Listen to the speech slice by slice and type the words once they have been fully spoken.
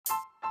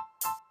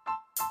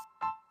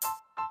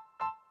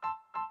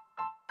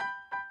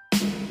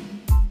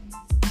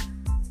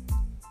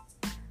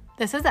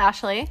This is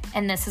Ashley.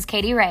 And this is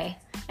Katie Ray.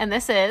 And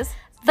this is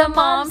The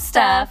Mom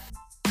Stuff.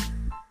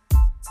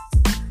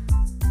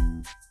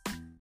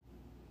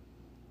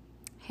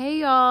 Hey,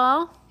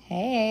 y'all.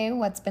 Hey,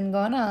 what's been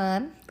going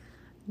on?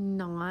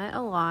 Not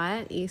a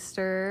lot.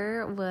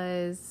 Easter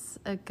was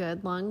a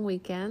good long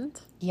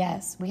weekend.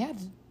 Yes, we had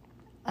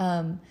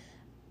a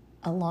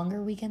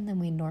longer weekend than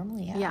we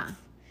normally have. Yeah.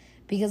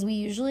 Because we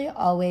usually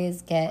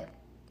always get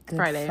Good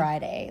Friday.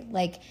 Friday.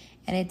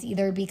 And it's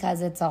either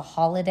because it's a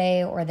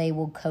holiday or they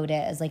will code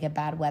it as like a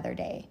bad weather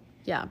day.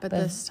 Yeah, but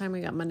this time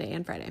we got Monday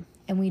and Friday.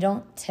 And we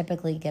don't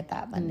typically get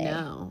that Monday.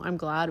 No, I'm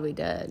glad we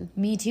did.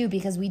 Me too,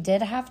 because we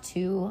did have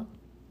 2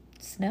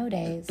 snow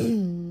days.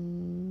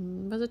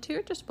 Was it 2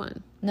 or just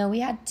 1? No, we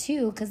had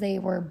 2 because they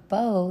were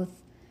both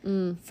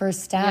for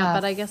staff. Yeah,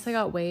 but I guess I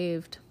got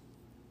waived.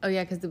 Oh,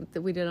 yeah, because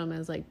we did them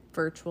as like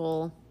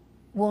virtual.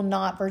 Well,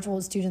 not virtual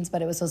students,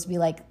 but it was supposed to be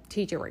like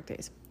Teacher work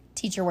days.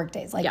 Teacher work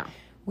days. Yeah.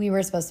 We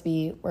were supposed to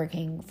be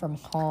working from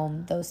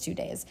home those 2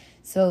 days.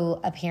 So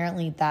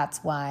apparently that's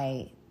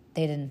why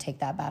they didn't take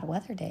that bad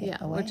weather day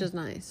away. Which is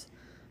nice.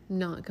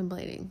 Not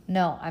complaining.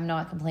 No, I'm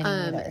not complaining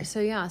either.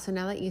 So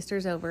now that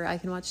Easter's over, I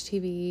can watch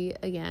TV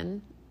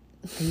again.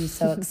 Are you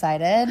so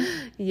excited?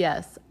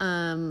 Yes.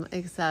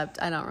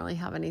 Except I don't really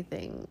have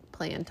anything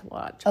planned to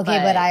watch. Okay,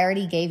 but I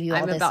already gave you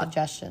all the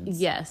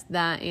suggestions. Yes,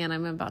 that, and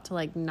I'm about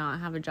to not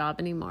have a job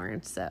anymore.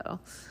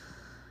 So,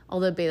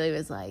 although Bailey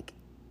was like,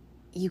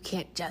 you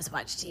can't just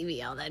watch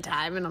TV all the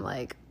time. And I'm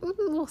like,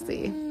 we'll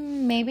see.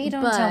 Maybe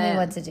don't tell me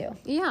what to do.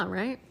 Yeah,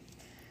 right.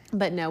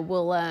 But no,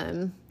 we'll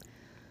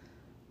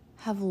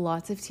have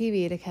lots of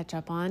TV to catch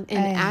up on.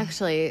 And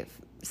actually,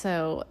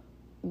 so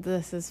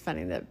this is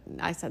funny that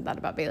I said that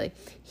about Bailey.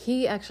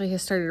 He actually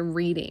has started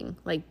reading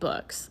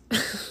books,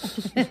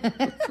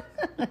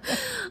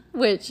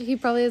 which he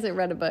probably hasn't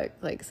read a book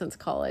since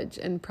college,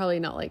 and probably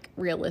not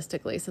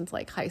realistically since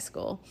high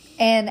school.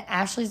 And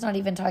Ashley's not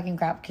even talking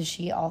crap because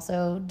she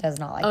also does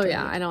not like to read.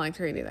 I don't like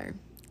to read either.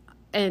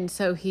 And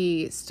so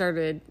he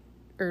started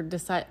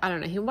I don't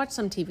know, he watched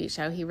some TV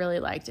show he really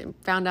liked and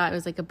found out it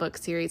was a book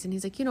series, and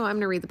he's like, I'm going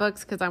to read the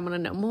books because I want to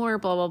know more,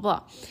 blah, blah,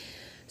 blah.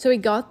 So he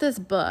got this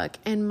book,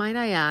 and might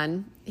I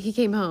add, he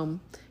came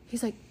home.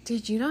 He's like,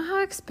 did you know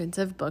how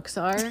expensive books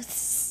are?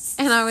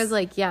 And I was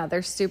like, yeah,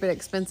 they're stupid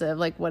expensive.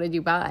 What did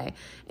you buy?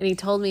 And he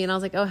told me, and I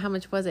was like, oh, how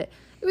much was it?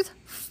 It was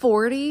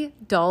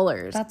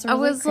 $40. That's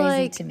really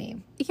crazy to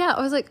me. Yeah,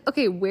 I was like,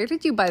 okay, where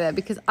did you buy that?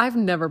 Because I've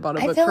never bought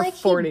a book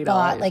for $40. He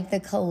bought the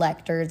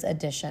collector's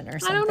edition or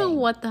something. I don't know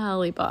what the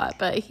hell he bought,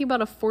 but he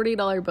bought a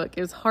 $40 book.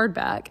 It was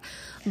hardback.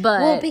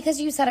 But because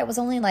you said it was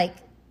only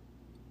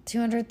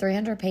 200,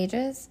 300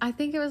 pages. I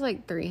think it was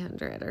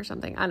 300 or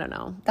something. I don't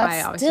know.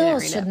 That still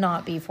should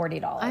not be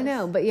 $40. I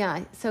know, but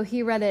yeah. So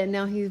he read it, and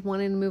now he's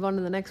wanting to move on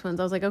to the next ones.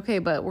 I was like, okay,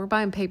 but we're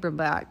buying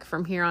paperback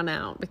from here on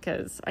out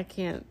because I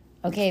can't.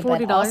 Okay,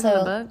 $40 but also,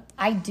 on a book?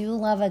 I do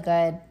love a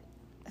good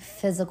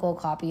physical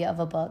copy of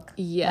a book.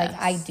 Yes.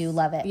 I do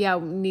love it. Yeah,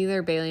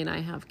 neither Bailey and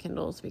I have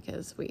Kindles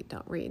because we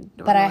don't read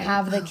normally. But I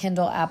have the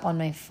Kindle app on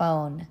my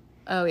phone.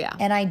 Oh, yeah.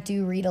 And I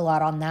do read a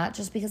lot on that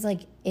just because,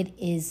 it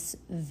is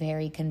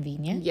very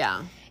convenient.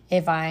 Yeah.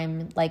 If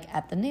I'm,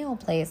 at the nail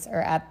place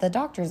or at the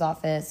doctor's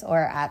office or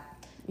at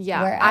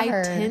wherever.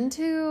 I tend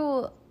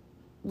to,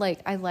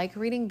 I like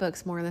reading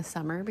books more in the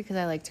summer because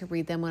I like to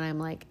read them when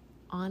I'm,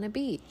 on a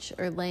beach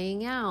or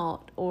laying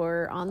out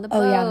or on the boat.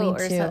 Oh, yeah,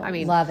 me too. I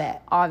mean, love it.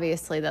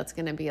 Obviously, that's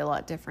going to be a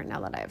lot different now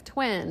that I have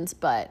twins,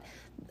 but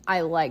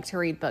I like to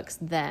read books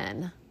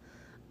then.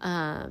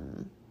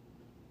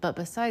 But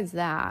besides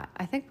that,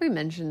 I think we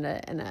mentioned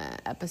it in an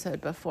episode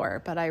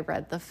before, but I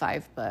read the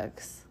 5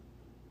 books.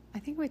 I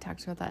think we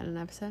talked about that in an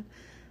episode.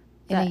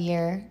 In a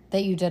year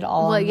that you did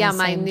all in the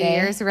my same New day?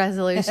 Year's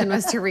resolution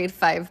was to read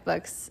 5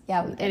 books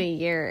Yeah, we did. in a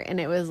year, and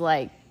it was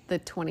the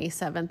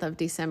 27th of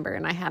December,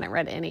 and I hadn't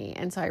read any,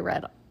 and so I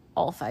read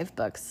all 5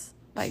 books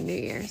by New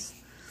Year's.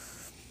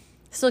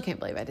 Still can't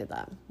believe I did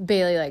that.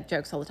 Bailey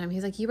jokes all the time.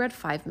 He's like, you read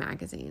 5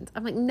 magazines.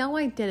 I'm like, no,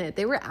 I didn't.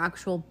 They were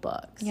actual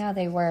books. Yeah,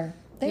 they were.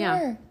 They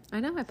were. I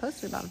know. I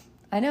posted about them.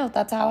 I know.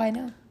 That's how I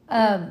know.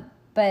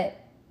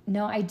 But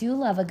no, I do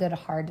love a good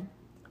hard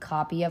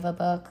copy of a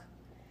book.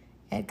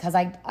 Because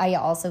I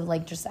also,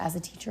 just as a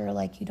teacher,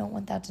 you don't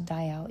want that to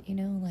die out,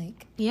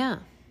 Yeah.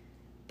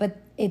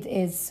 But it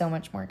is so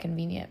much more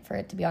convenient for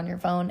it to be on your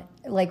phone.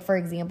 For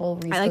example,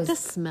 Reese I like goes, the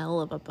smell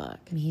of a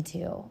book. Me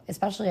too.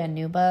 Especially a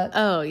new book.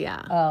 Oh,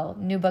 yeah. Oh,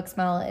 new book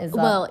smell is...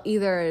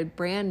 either a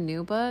brand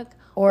new book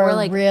or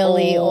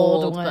really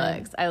old one.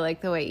 books. I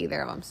like the way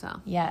either of them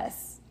smell.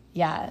 Yes.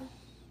 Yeah.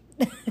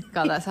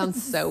 God, that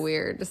sounds so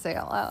weird to say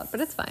out loud, but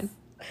it's fine.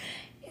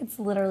 It's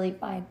literally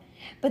fine.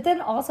 But then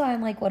also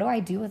I'm like, what do I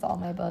do with all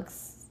my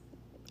books?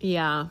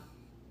 Yeah.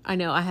 I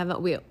know. I have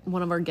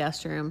one of our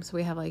guest rooms.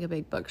 We have a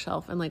big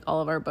bookshelf, and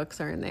all of our books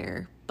are in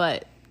there.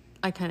 But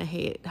I kind of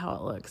hate how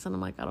it looks, and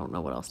I'm like, I don't know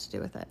what else to do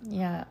with it.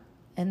 Yeah,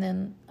 and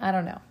then I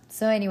don't know.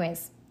 So,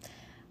 anyways,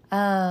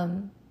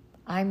 I'm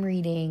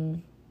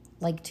reading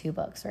 2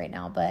 books right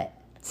now. But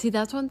see,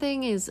 that's one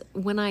thing is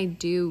when I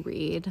do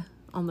read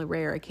on the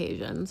rare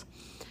occasions,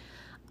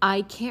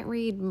 I can't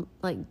read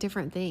like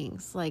different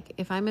things. Like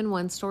if I'm in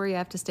one story, I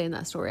have to stay in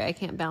that story. I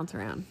can't bounce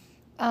around.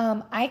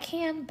 I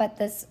can, but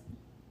this,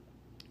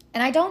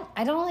 and I don't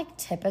like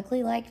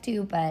typically like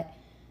to, but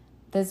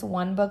this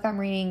one book I'm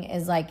reading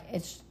is like,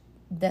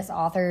 this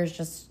author is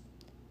just,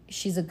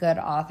 she's a good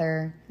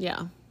author.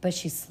 Yeah. But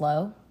she's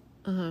slow.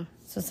 Uh-huh.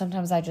 So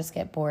sometimes I just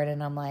get bored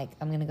and I'm like,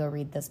 I'm going to go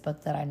read this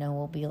book that I know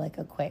will be like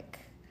a quick.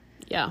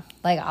 Yeah.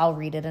 Like I'll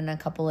read it in a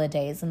couple of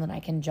days and then I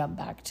can jump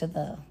back to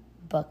the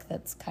book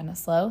that's kind of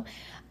slow.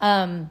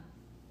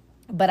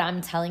 But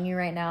I'm telling you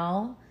right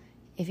now,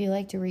 if you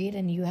like to read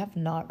and you have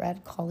not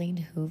read Colleen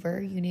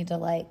Hoover, you need to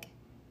like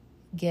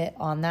get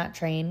on that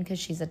train because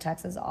she's a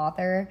Texas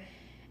author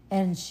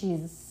and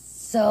she's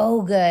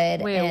so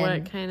good. Wait, and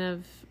what kind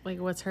of, like,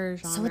 what's her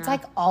genre? so it's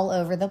like all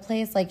over the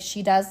place. Like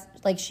she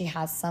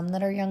has some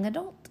that are young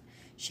adult.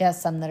 She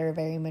has some that are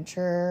very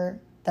mature,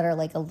 that are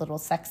like a little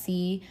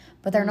sexy,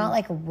 but they're not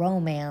like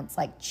romance,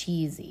 like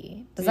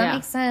cheesy. Does that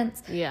make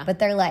sense? Yeah. But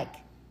they're like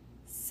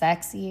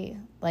sexy.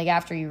 Like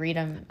after you read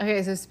them,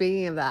 Okay, so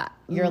speaking of that,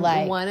 you're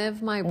like one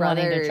of my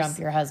wanting brothers, to jump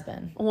your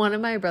husband. one of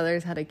my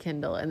brothers had a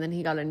Kindle, and then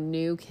he got a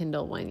new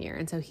Kindle one year,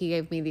 and so he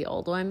gave me the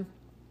old one.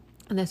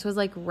 And this was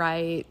like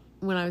right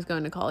when I was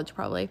going to college,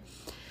 probably.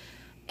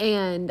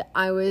 And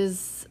I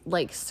was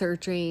like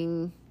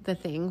searching the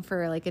thing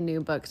for like a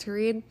new book to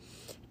read,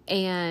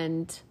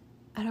 and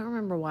I don't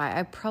remember why.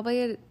 I probably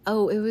had,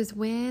 it was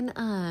when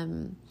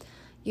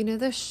you know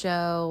the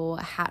show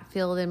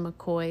Hatfield and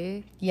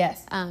McCoy?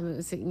 Yes. It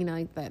was, you know,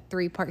 like that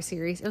 3-part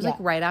series. It was Yeah. like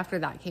right after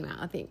that came out,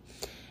 I think.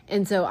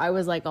 And so I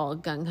was like all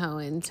gung ho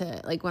into,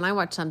 like, when I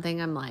watch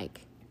something, I'm like,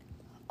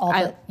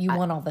 You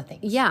want all the things.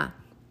 yeah.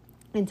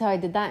 And so I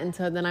did that. And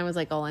so then I was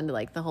like all into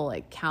like the whole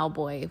like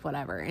cowboy,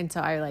 whatever. And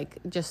so I like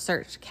just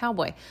searched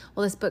cowboy.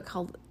 Well, this book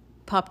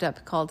popped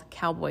up called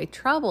Cowboy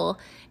Trouble.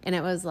 And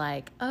it was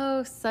like,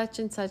 oh, such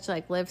and such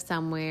like live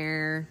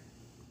somewhere,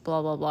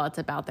 blah, blah, blah. It's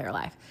about their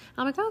life.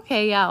 I'm like,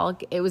 okay, yeah,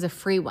 it was a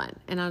free one.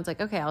 And I was like,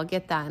 okay, I'll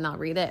get that and I'll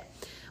read it.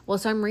 Well,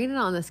 so I'm reading it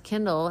on this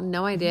Kindle,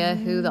 no idea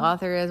who the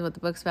author is, what the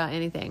book's about,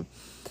 anything.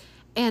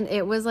 And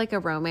it was like a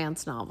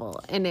romance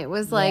novel. And it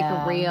was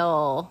like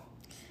real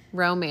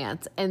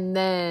romance. And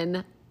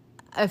then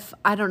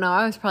I don't know,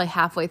 I was probably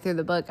halfway through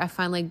the book. I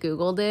finally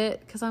Googled it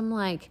because I'm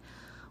like,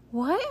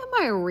 what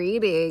am I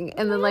reading?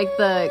 And then like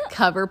the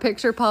cover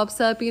picture pops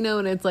up, you know,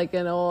 and it's like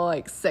an old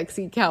like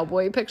sexy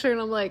cowboy picture.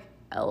 And I'm like,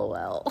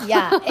 LOL.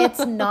 Yeah, it's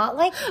not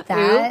like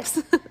that.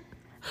 Oops.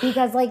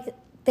 Because like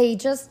they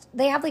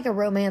have like a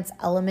romance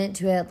element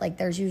to it. Like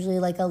there's usually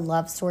like a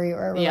love story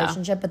or a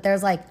relationship, but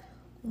there's like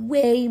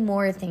way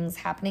more things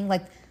happening.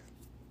 Like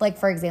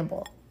for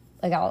example,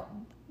 like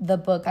the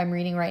book I'm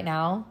reading right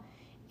now,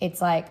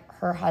 it's like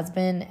her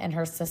husband and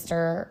her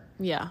sister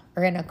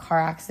are in a car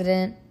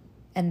accident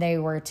and they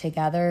were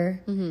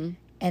together and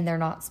they're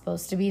not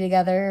supposed to be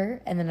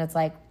together. And then it's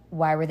like,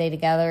 why were they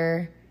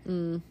together?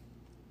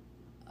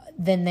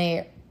 Then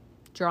they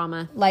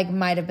Drama. like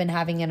might have been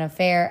having an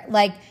affair.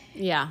 Like,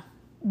 Yeah.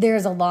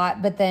 there's a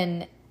lot, but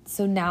then,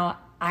 so now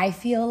I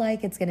feel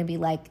like it's going to be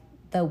like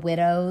the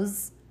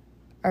widows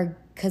are,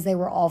 because they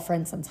were all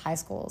friends since high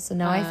school. So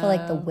now I feel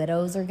like the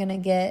widows are going to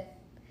get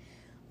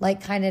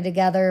like kind of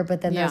together,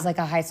 but then there's like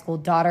a high school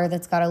daughter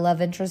that's got a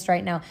love interest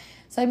right now.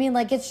 So I mean,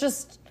 like, it's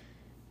just,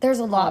 there's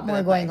a lot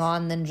more going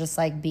on than just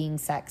like being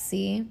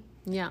sexy.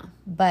 Yeah.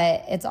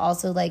 But it's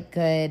also like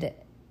good,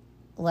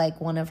 like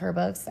one of her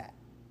books,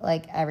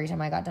 like every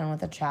time I got done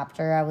with a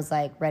chapter, I was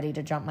like ready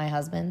to jump my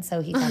husband. So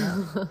he kind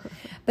of,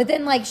 but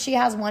then like she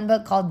has one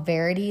book called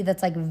Verity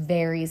that's like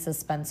very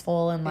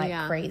suspenseful and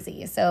like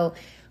crazy. So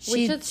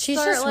she's just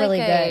like really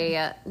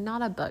good.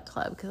 Not a book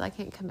club because I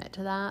can't commit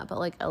to that, but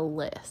like a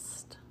list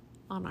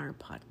on our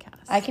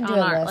podcast. I can do on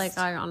a our, list.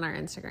 like on our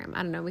Instagram.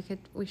 I don't know.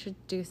 We should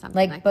do something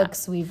Like that.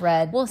 books we've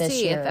read We'll this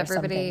see year if or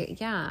everybody,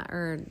 something.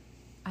 or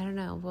I don't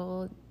know.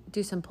 We'll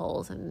do some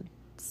polls and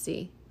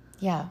see.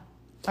 Yeah.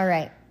 All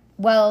right.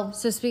 Well,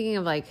 So speaking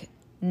of like,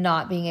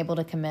 not being able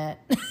to commit.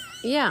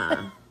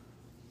 yeah,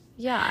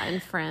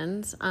 and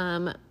friends.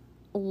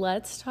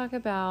 Let's talk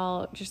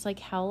about just like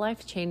how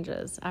life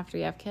changes after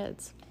you have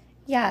kids.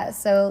 Yeah.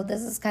 So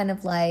this is kind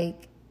of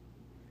like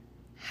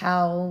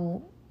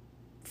how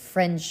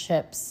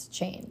friendships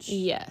change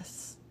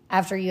Yes.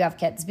 after you have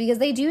kids, because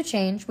they do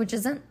change, which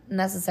isn't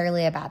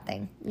necessarily a bad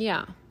thing.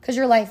 Yeah. Because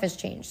your life has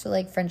changed. So,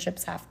 like,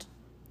 friendships have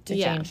to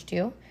change,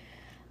 too.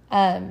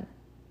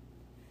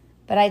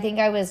 But I think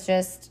I was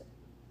just,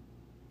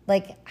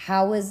 like,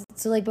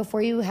 so, like,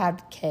 before you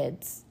had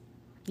kids,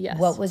 Yes.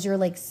 what was your,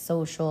 like,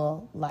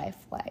 social life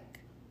like?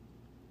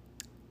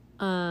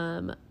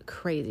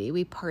 Crazy.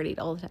 We partied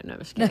all the time. No, I'm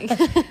just kidding.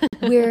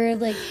 We're,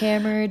 like,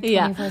 hammered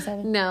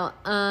 24/7? No.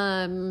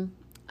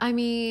 I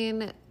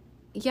mean,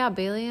 yeah,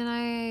 Bailey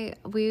and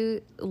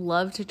we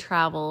love to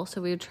travel.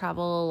 So we would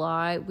travel a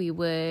lot. We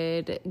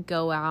would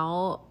go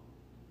out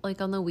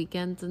like on the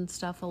weekends and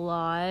stuff a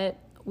lot.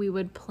 We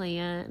would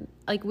plan,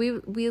 like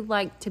we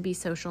like to be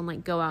social and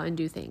like go out and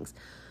do things,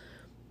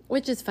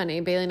 which is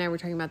funny. Bailey and I were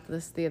talking about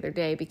this the other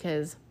day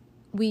because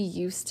we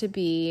used to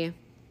be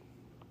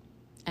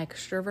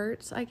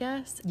extroverts, I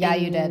guess. Yeah,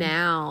 and you did.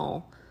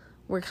 Now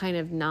we're kind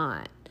of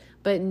not,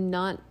 but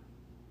not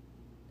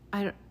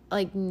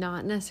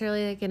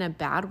necessarily like in a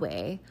bad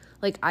way.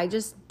 Like, I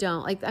just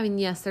don't like, I mean,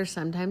 yes, there's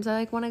sometimes I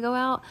like want to go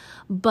out,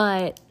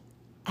 but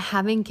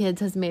having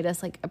kids has made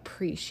us like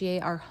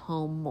appreciate our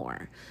home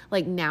more.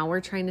 Like, now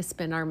we're trying to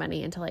spend our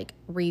money into like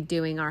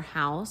redoing our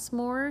house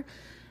more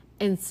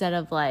instead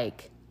of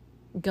like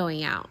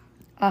going out.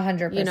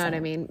 100%. You know what I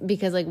mean?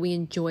 Because like we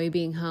enjoy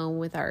being home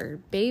with our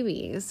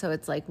babies. So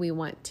it's like we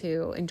want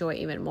to enjoy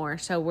even more.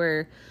 So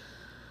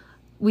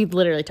we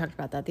literally talked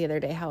about that the other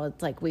day, how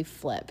it's like we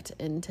flipped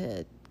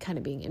into kind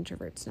of being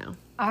introverts now.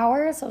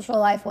 Our social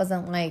life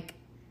wasn't like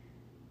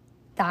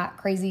that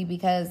crazy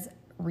because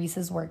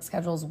Reese's work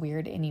schedule is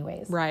weird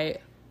anyways. Right.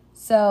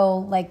 So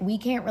like we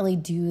can't really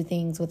do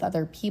things with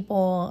other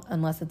people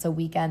unless it's a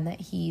weekend that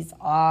he's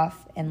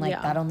off. And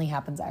like that only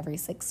happens every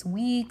 6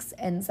 weeks.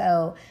 And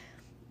so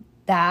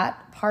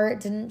that part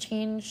didn't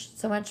change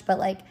so much. But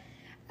like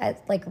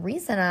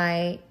Reese and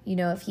I, you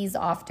know, if he's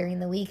off during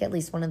the week, at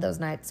least one of those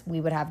nights we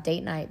would have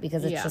date night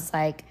because it's just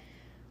like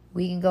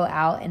we can go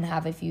out and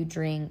have a few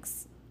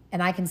drinks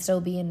and I can still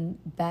be in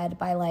bed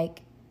by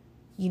like,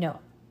 you know,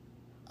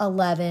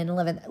 11,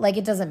 like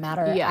it doesn't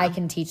matter. Yeah. I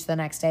can teach the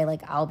next day,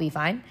 like I'll be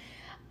fine.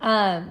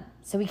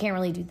 So we can't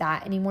really do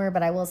that anymore.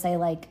 But I will say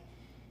like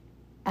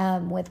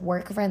with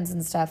work friends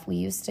and stuff, we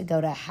used to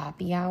go to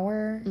happy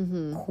hour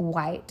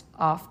quite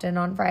often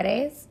on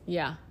Fridays.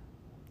 Yeah.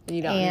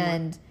 You don't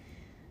and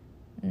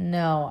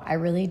no, I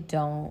really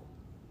don't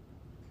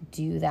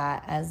do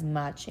that as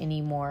much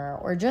anymore.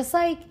 Or just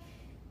like,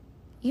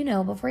 you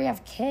know, before you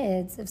have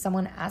kids, if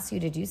someone asks you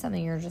to do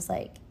something, you're just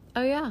like,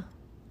 oh yeah.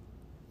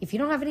 If you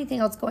don't have anything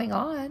else going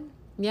on,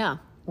 yeah,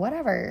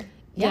 whatever.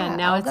 Yeah,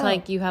 now I'll it's go.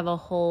 like you have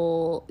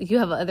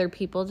other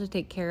people to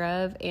take care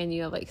of and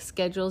you have like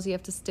schedules you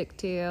have to stick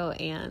to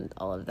and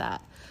all of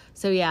that.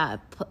 So yeah,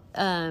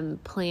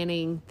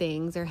 planning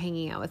things or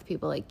hanging out with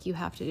people, like you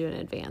have to do in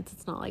advance.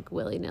 It's not like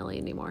willy-nilly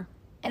anymore.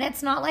 And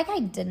it's not like I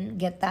didn't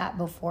get that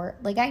before.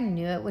 Like I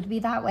knew it would be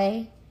that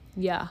way.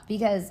 Yeah.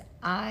 Because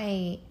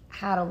I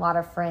had a lot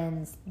of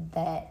friends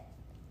that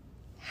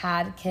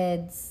had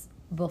kids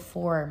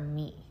before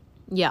me.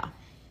 Yeah.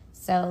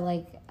 So,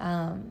 like,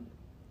 I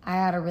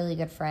had a really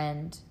good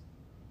friend,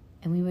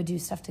 and we would do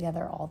stuff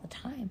together all the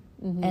time.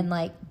 And,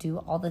 like, do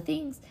all the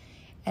things.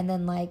 And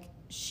then, like,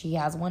 she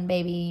has one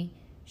baby,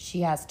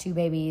 she has 2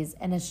 babies,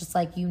 and it's just,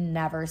 like, you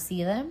never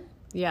see them.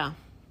 Yeah.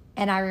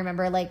 And I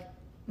remember, like,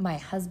 my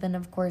husband,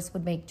 of course,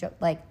 would make jokes,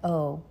 like,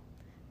 oh,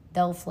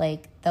 they'll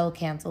flake, they'll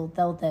cancel,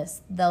 they'll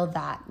this, they'll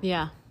that.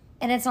 Yeah.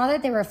 And it's not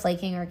that they were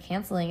flaking or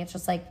canceling. It's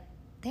just, like,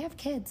 they have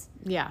kids.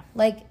 Yeah.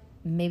 Like,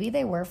 maybe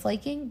they were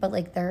flaking, but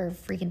like they're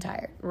freaking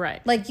tired.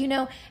 Right. Like, you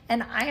know,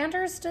 and I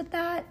understood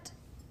that.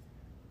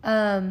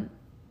 I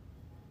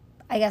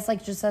guess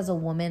like just as a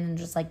woman and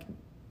just like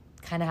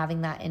kind of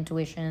having that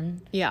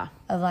intuition. Yeah.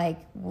 Of like,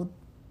 well,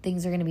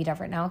 things are going to be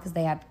different now because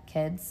they had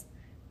kids.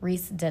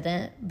 Reese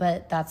didn't,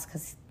 but that's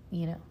because,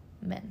 you know,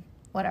 men,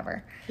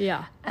 whatever.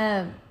 Yeah.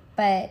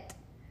 But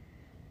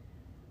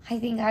I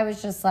think I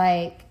was just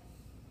like,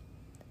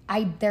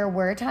 there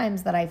were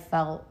times that I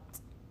felt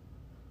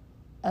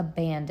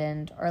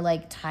abandoned or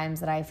like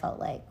times that I felt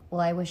like,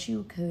 well, I wish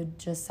you could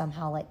just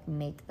somehow like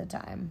make the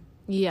time.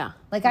 Yeah.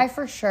 Like I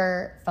for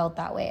sure felt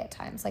that way at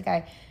times.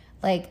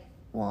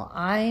 Well,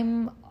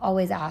 I'm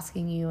always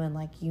asking you and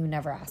like you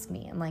never ask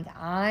me. And like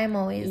I'm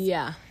always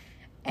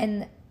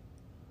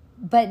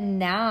but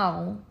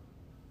now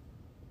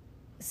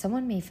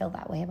someone may feel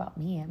that way about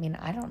me. I mean,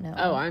 I don't know.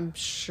 Oh, I'm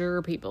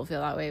sure people feel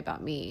that way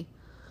about me.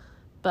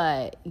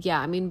 But yeah,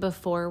 I mean,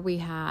 before we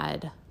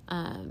had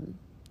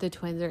the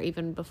twins, or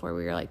even before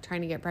we were like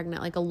trying to get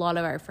pregnant, like a lot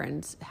of our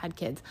friends had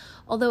kids.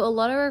 Although a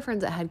lot of our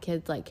friends that had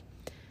kids, like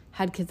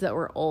had kids that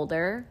were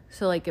older.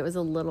 So like it was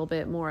a little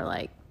bit more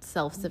like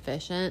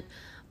self-sufficient,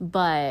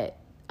 but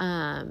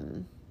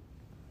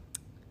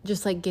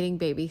just like getting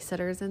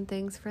babysitters and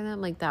things for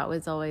them, like that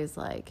was always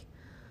like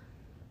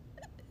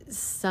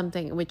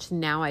something which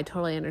now I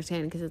totally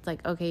understand, because it's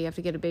like, okay, you have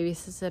to get a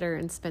babysitter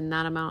and spend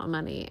that amount of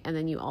money, and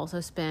then you also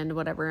spend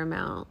whatever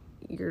amount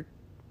you're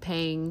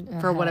paying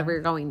for whatever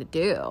you're going to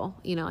do,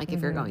 you know, like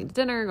if you're going to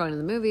dinner, going to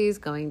the movies,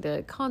 going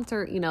to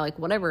concert, you know, like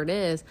whatever it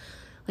is,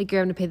 like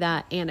you're having to pay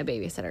that and a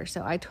babysitter.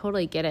 So I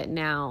totally get it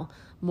now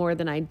more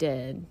than I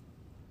did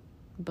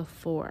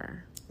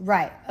before.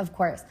 Right, of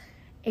course.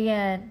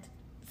 And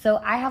so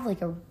I have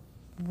like a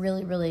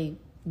really, really,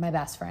 my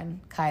best friend,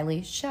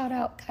 Kylie. Shout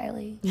out,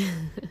 Kylie.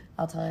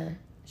 I'll tell her.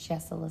 She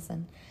has to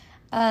listen.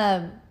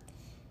 And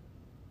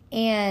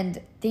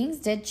things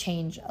did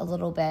change a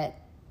little bit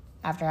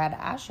after I had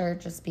Asher,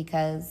 just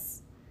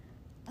because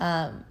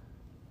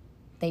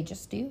they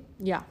just do.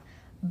 Yeah.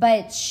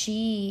 But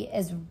she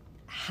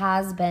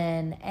has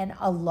been, and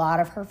a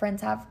lot of her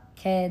friends have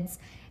kids,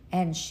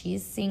 and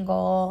she's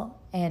single,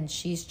 and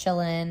she's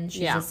chilling.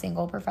 She's a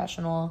single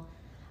professional.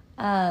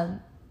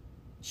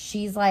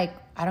 She's like,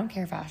 I don't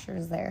care if Asher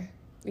is there.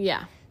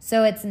 Yeah.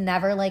 So it's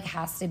never like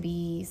has to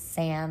be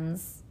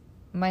sans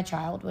my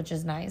child, which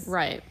is nice.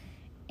 Right.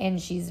 and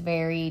she's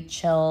very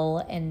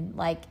chill, and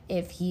like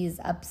if he's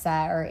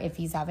upset or if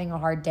he's having a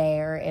hard day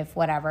or if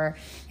whatever,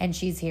 and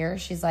she's here,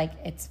 she's like,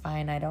 it's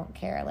fine, I don't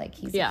care, like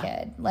he's a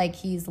kid, like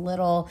he's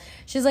little.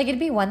 She's like, it'd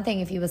be one thing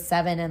if he was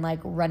 7 and like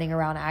running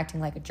around acting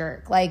like a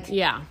jerk, like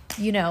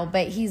you know,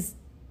 but he's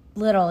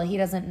little, he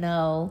doesn't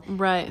know,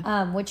 right?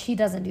 Which he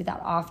doesn't do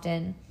that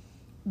often.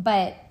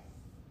 But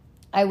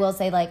I will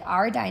say, like,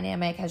 our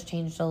dynamic has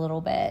changed a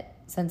little bit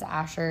since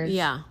Asher's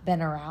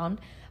been around,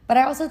 but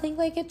I also think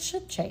like it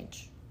should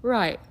change.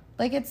 Right.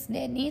 Like it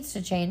needs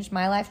to change.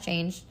 My life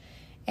changed,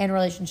 and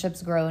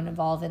relationships grow and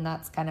evolve, and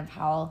that's kind of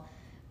how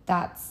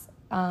that's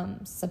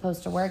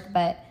supposed to work.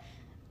 But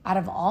out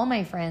of all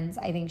my friends,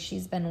 I think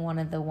she's been one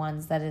of the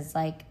ones that has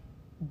like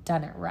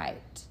done it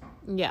right.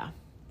 Yeah.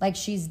 Like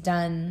she's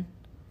grown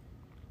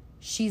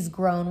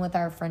with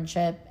our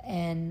friendship,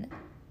 and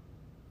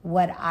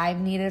what I've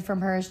needed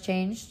from her has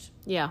changed.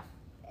 Yeah.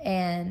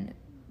 And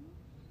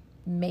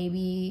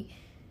maybe,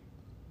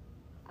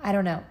 I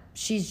don't know.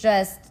 She's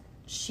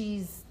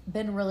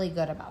been really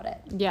good about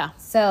it. Yeah.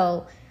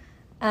 So,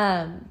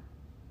 I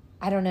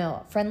don't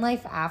know. Friend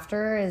life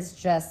after is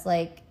just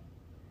like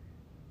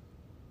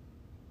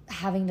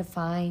having to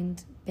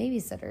find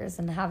babysitters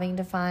and having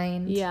to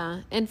find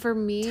And for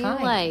me,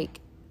 time. like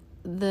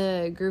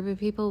the group of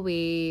people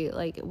we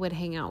like would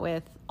hang out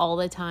with all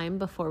the time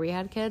before we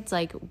had kids,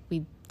 like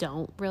we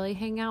don't really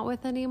hang out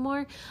with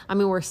anymore. I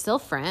mean, we're still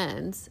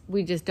friends.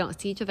 We just don't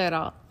see each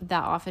other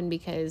that often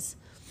because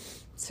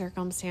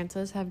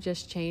circumstances have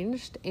just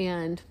changed.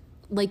 And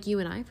like you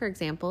and I, for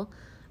example,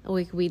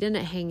 like we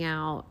didn't hang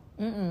out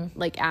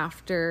like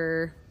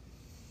after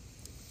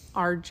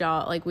our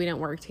job, like we didn't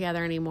work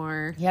together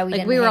anymore. Yeah,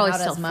 we were always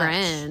still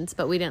friends,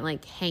 but we didn't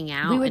like hang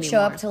out. We would anymore. show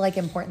up to like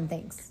important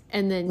things,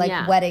 and then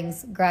like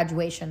weddings,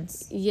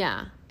 graduations.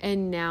 Yeah,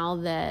 and now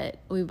that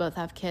we both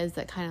have kids,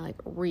 that kind of like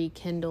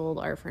rekindled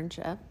our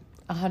friendship.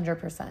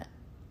 100%.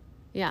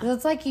 Yeah, so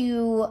it's like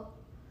you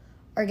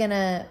are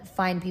gonna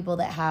find people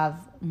that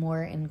have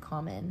more in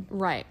common,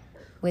 right?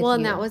 With well,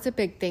 and you. that was a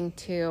big thing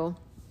too.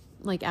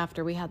 Like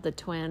after we had the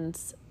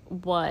twins,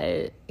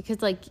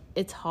 because like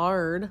it's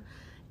hard.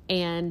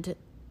 And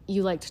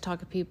you like to talk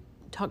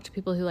to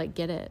people who like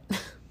get it.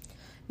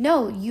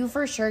 No, you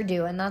for sure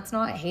do. And that's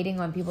not hating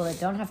on people that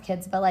don't have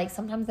kids, but like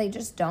sometimes they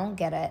just don't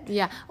get it.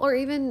 Yeah. Or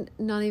even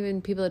not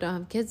even people that don't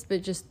have kids,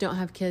 but just don't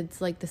have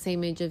kids like the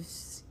same age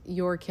as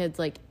your kids,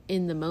 like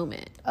in the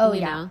moment. Oh,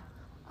 yeah.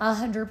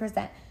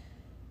 100%.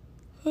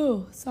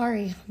 Oh,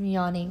 sorry. I'm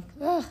yawning.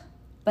 Ugh.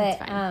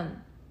 But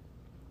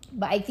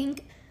I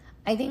think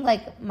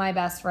like my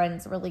best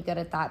friend's really good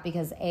at that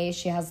because A,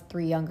 she has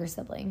 3 younger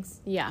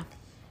siblings. Yeah.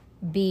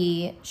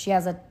 B, she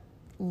has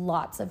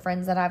lots of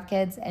friends that have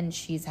kids, and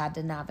she's had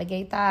to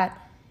navigate that.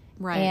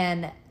 Right.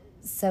 And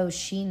so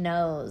she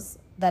knows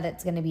that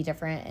it's going to be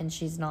different, and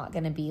she's not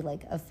going to be,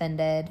 like,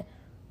 offended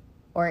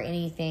or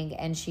anything.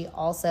 And she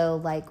also,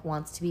 like,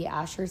 wants to be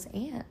Asher's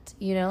aunt.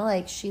 You know?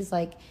 Like, she's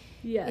like,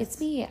 yes, it's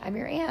me. I'm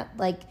your aunt.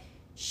 Like,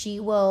 she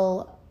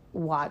will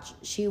watch.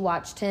 She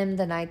watched him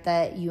the night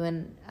that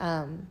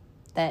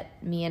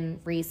that me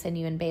and Reese and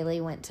you and Bailey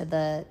went to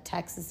the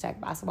Texas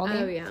Tech basketball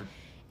game. Oh, yeah.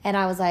 And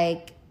I was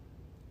like,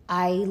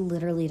 I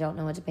literally don't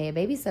know what to pay a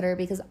babysitter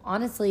because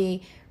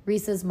honestly,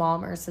 Reese's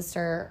mom or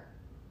sister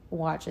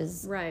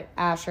watches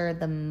Asher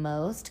the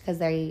most because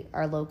they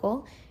are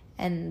local.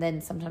 And then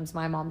sometimes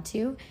my mom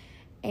too.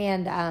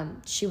 And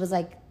she was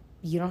like,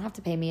 you don't have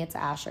to pay me, it's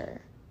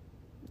Asher.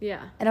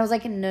 Yeah. And I was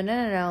like,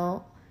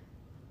 no.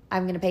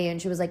 I'm going to pay you.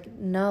 And she was like,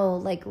 no,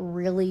 like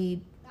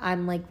really,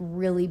 I'm like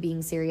really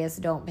being serious.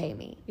 Don't pay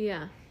me.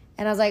 Yeah.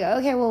 And I was like,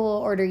 okay, well, we'll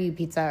order you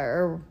pizza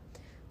or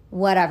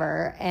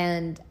whatever.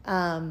 And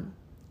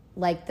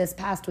like this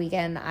past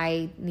weekend,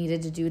 I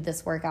needed to do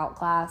this workout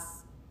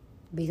class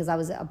because I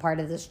was a part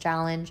of this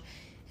challenge.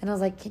 And I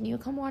was like, can you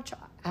come watch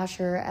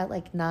Asher at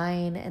like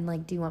 9? And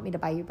like, do you want me to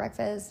buy you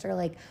breakfast or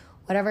like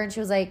whatever? And she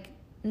was like,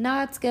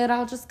 no, it's good.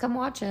 I'll just come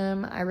watch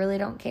him. I really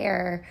don't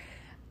care.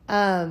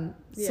 So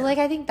like,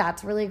 I think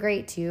that's really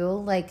great too.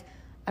 Like,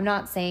 I'm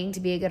not saying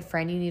to be a good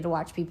friend, you need to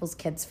watch people's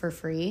kids for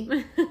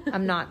free.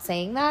 I'm not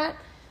saying that.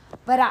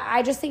 But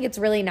I just think it's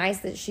really nice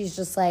that she's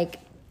just like...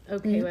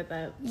 okay with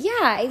that. Yeah,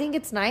 I think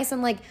it's nice.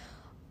 And like,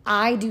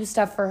 I do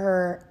stuff for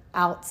her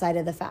outside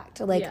of the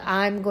fact. Like,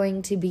 I'm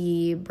going to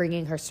be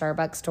bringing her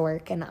Starbucks to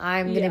work. And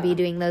I'm going to be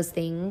doing those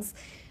things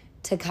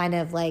to kind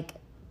of like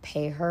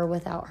pay her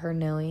without her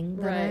knowing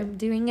that I'm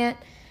doing it.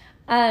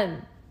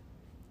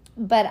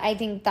 But I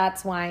think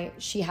that's why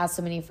she has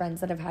so many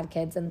friends that have had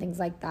kids and things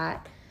like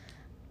that.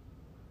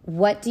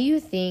 What do you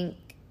think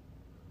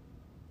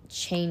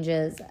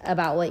changes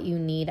about what you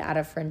need out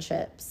of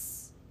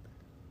friendships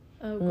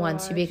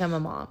once you become a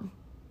mom?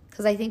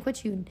 Because I think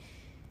what you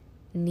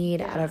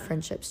need out of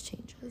friendships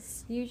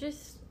changes.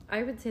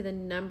 I would say the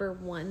number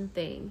one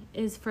thing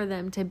is for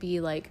them to be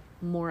like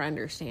more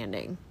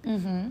understanding.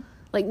 Mm-hmm.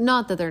 Like,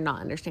 not that they're not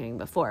understanding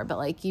before, but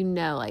like,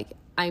 like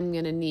I'm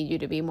going to need you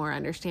to be more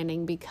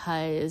understanding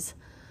because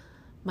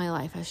my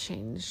life has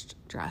changed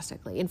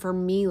drastically. And for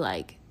me,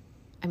 like,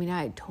 I mean,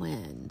 I had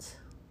twins.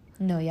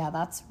 No, yeah,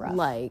 that's rough.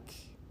 Like,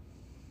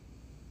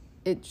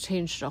 it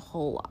changed a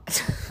whole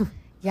lot.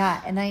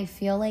 Yeah, and I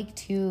feel like,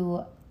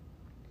 too,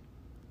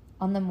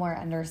 on the more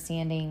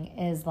understanding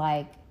is,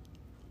 like,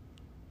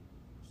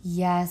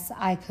 yes,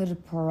 I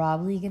could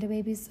probably get a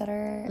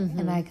babysitter,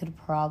 and I could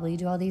probably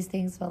do all these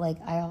things, but, like,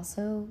 I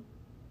also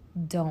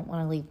don't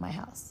want to leave my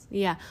house.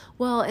 Yeah.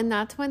 Well, and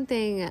that's one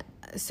thing.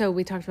 So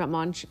we talked about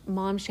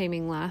mom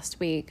shaming last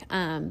week,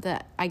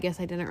 that I guess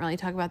I didn't really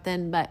talk about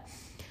then, but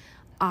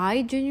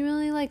I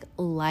genuinely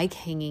like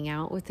hanging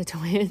out with the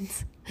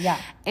twins. Yeah.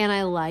 And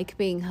I like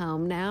being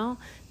home now.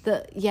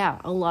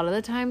 A lot of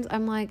the times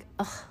I'm like,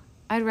 ugh,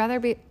 I'd rather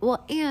be,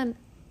 well, and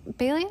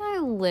Bailey and I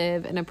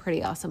live in a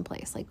pretty awesome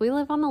place. Like, we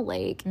live on a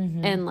lake,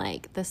 and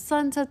like the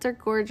sunsets are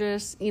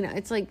gorgeous. You know,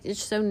 it's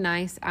so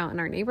nice out in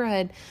our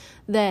neighborhood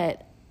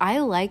that I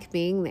like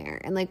being there.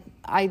 And like,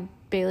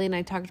 Bailey and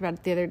I talked about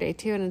it the other day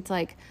too, and it's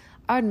like,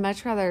 I would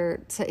much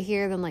rather sit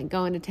here than like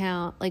go into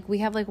town. Like, we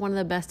have like one of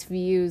the best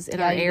views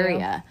in our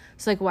area.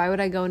 So like, why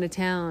would I go into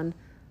town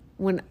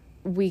when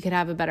we could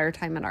have a better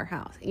time at our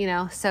house, you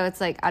know? So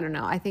it's like, I don't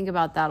know. I think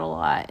about that a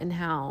lot, and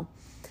how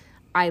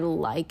I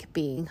like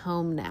being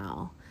home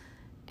now.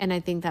 And I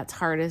think that's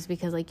hard, is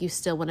because like, you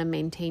still want to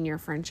maintain your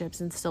friendships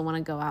and still want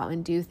to go out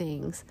and do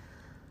things,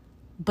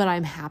 but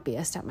I'm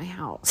happiest at my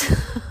house.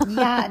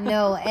 Yeah,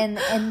 no.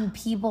 And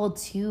people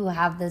too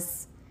have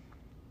this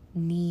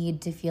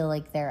need to feel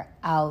like they're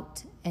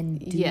out and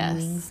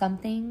doing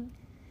something.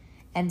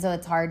 And so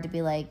it's hard to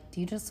be like, do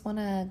you just want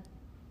to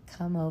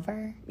come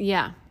over?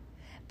 Yeah.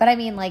 But I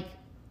mean, like,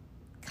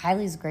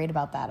 Kylie's great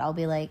about that. I'll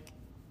be like,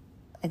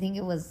 I think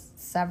it was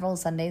several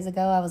Sundays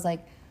ago, I was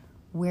like,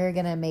 we're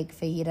going to make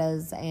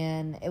fajitas.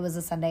 And it was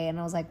a Sunday, and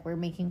I was like, we're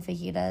making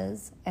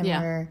fajitas.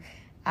 And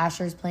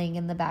Asher's playing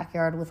in the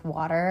backyard with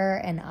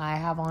water, and I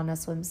have on a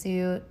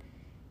swimsuit.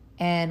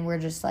 And we're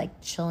just,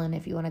 like, chilling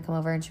if you want to come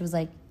over. And she was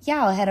like,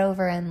 yeah, I'll head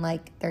over in,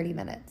 like, 30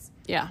 minutes.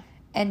 Yeah.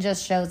 And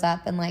just shows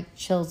up and, like,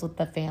 chills with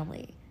the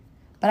family.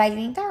 But I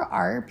think there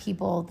are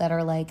people that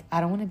are like,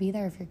 I don't want to be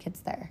there if your kid's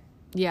there.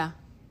 Yeah.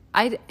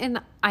 I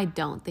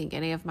don't think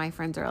any of my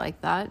friends are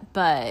like that,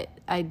 but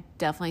I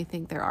definitely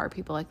think there are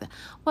people like that.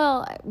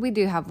 Well, we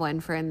do have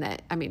one friend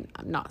that, I mean,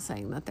 I'm not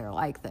saying that they're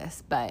like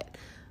this, but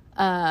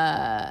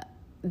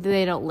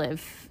they don't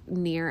live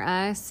near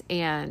us,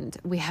 and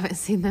we haven't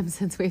seen them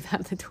since we've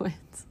had the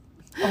twins.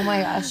 Oh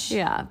my gosh.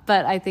 Yeah,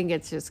 but I think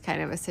it's just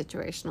kind of a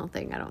situational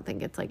thing. I don't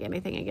think it's like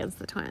anything against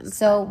the twins.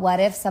 So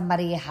what if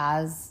somebody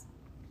has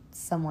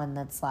someone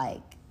that's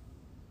like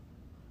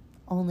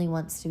only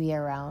wants to be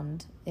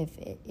around if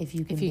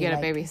you can, if you get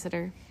like, a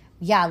babysitter?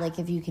 Yeah, like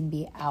if you can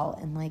be out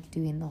and like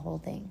doing the whole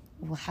thing.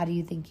 Well, how do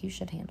you think you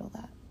should handle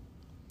that?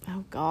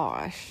 Oh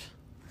gosh.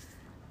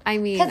 I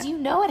mean, because you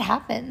know it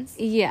happens.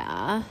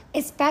 Yeah.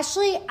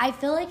 Especially, I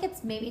feel like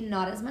it's maybe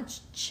not as much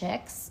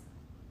chicks.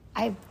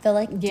 I feel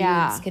like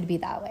dudes could be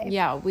that way.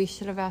 Yeah, we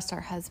should have asked our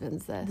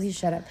husbands this. We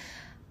should have.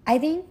 I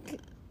think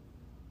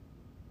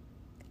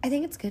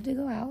it's good to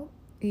go out.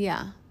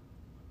 Yeah.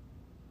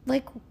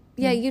 Like,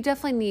 yeah, you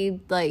definitely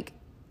need like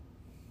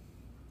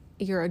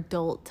your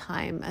adult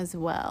time as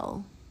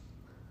well.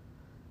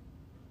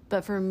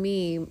 But for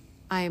me,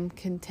 I'm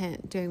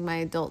content doing my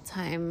adult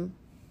time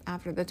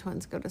after the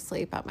twins go to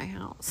sleep at my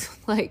house.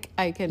 Like,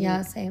 I can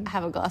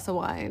have a glass of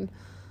wine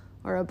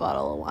or a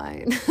bottle of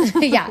wine.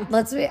 Yeah,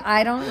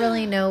 I don't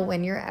really know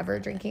when you're ever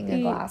drinking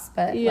a glass,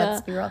 but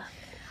let's be real.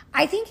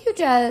 I think you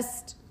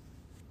just,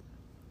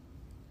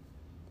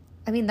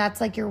 I mean, that's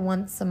like your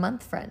once a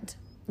month friend.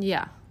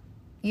 Yeah.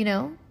 You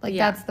know? Like,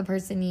 that's the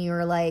person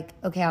you're like,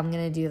 okay, I'm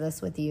going to do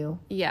this with you.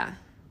 Yeah.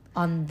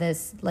 On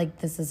this, like,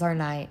 this is our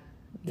night.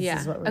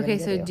 This is what we're going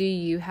to do. Okay, so do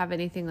you have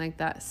anything like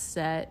that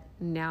set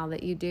now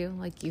that you do?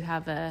 Like, you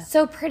have a...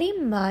 So pretty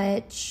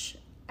much,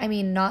 I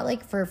mean, not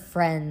like for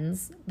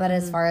friends, but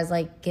as far as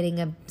like getting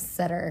a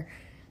sitter.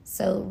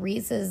 So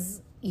Reese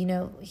is, you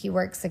know, he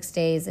works 6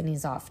 days and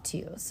he's off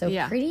too. So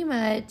pretty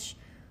much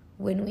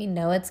when we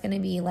know it's going to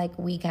be like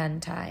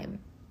weekend time,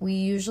 we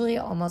usually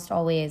almost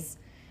always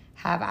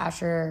have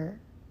Asher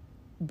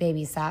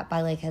babysat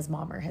by like his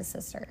mom or his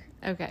sister.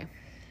 Okay.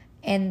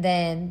 And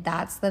then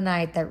that's the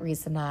night that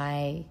Reese and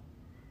I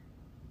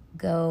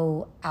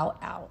go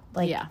out.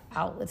 Like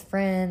out with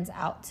friends,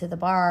 out to the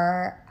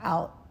bar,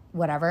 out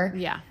whatever.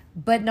 Yeah.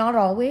 But not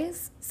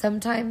always.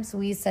 Sometimes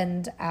we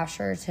send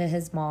Asher to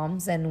his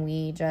mom's and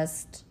we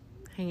just...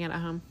 hang out at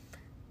home.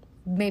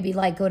 Maybe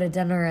like go to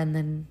dinner and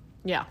then...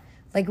 Yeah.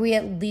 Like we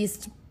at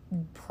least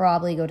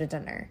probably go to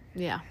dinner.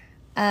 Yeah.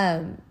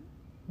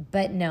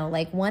 But no,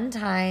 like one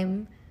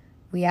time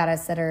we had a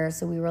sitter,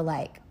 so we were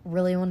like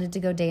really wanted to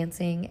go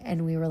dancing,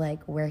 and we were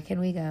like, where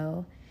can we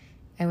go?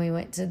 And we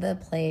went to the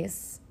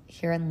place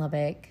here in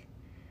Lubbock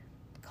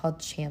called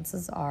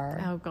Chances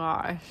Are. Oh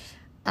gosh.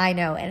 I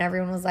know. And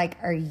everyone was like,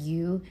 are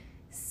you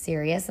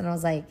serious? And I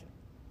was like,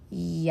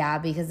 yeah,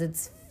 because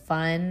it's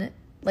fun.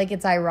 Like,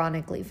 it's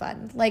ironically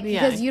fun. Like,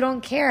 because you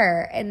don't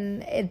care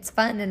and it's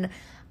fun and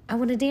I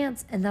want to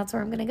dance and that's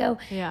where I'm going to go.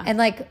 Yeah. And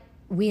like,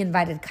 we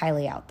invited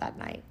Kylie out that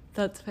night.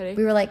 That's funny.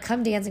 We were like,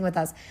 come dancing with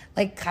us.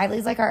 Like,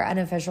 Kylie's like our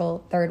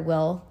unofficial third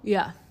wheel.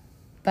 Yeah.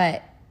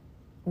 But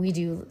we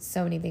do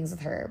so many things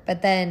with her.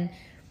 But then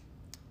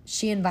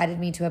she invited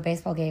me to a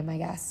baseball game, I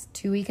guess,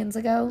 2 weekends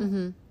ago.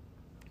 Mm-hmm.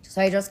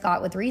 So I just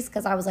got with Reese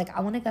because I was like,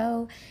 I want to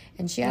go.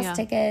 And she has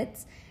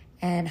tickets.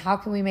 And how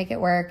can we make it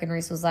work? And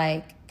Reese was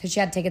like, because she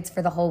had tickets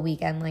for the whole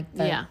weekend, like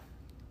the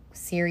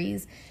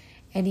series.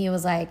 And he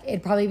was like,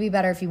 it'd probably be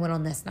better if you went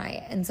on this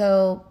night. And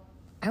so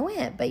I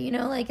went. But, you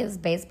know, like, it was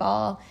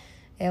baseball.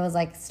 It was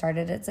like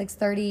started at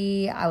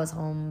 6:30. I was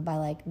home by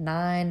like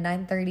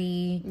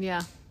 9:30.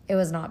 Yeah. It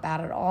was not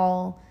bad at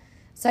all.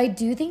 So I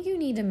do think you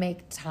need to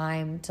make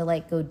time to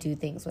like go do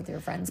things with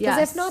your friends.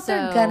 Because if not,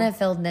 they're gonna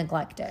feel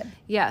neglected.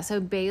 Yeah. So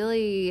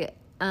Bailey,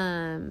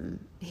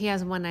 he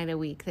has one night a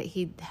week that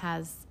he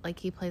has, like,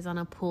 he plays on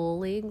a pool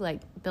league, like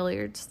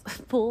billiards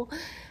pool.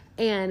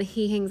 And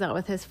he hangs out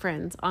with his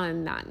friends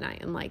on that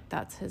night. And like,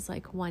 that's his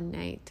like one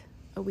night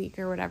a week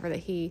or whatever that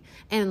he,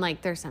 and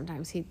like there's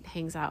sometimes he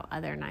hangs out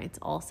other nights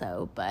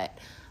also, but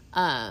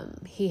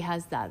he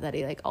has that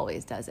he like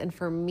always does. And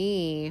for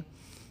me,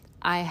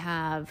 I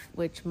have,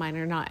 which mine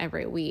are not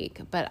every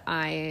week, but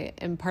I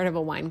am part of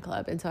a wine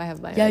club, and so I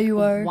have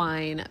my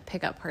wine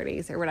pickup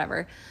parties or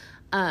whatever.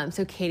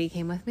 So Katie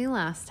came with me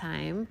last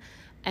time,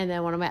 and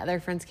then one of my other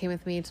friends came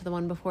with me to the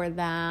one before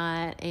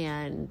that,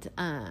 and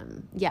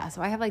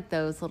so I have like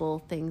those little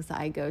things that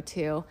I go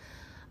to.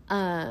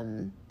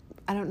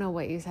 I don't know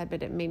what you said,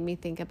 but it made me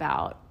think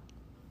about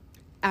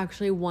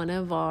actually one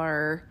of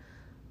our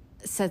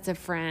sets of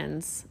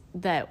friends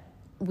that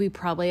we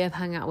probably have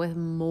hung out with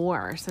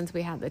more since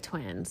we had the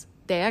twins.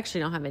 They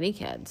actually don't have any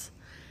kids,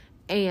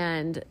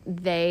 and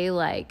they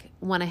like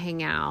want to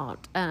hang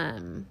out.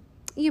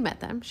 You met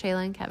them,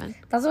 Shayla and Kevin.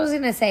 That's what I was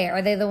going to say.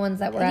 Are they the ones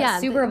that were at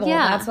Super Bowl?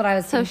 Yeah. That's what I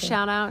was thinking. So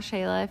shout out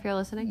Shayla if you're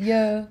listening.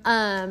 Yeah.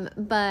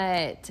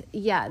 But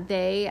yeah,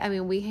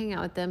 we hang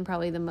out with them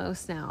probably the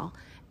most now,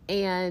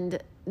 and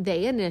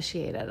they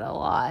initiate it a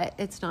lot.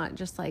 It's not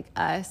just like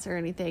us or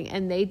anything.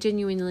 And they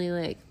genuinely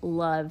like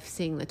love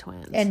seeing the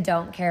twins. And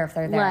don't care if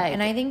they're there. Like,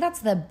 and I think that's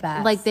the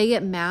best. Like they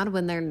get mad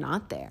when they're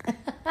not there.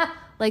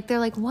 Like they're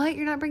like, what?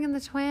 You're not bringing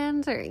the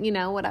twins? Or, you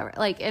know, whatever.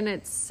 Like, and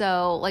it's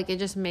so like, it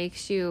just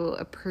makes you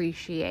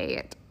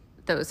appreciate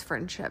those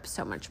friendships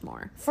so much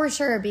more. For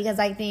sure. Because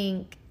I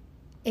think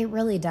it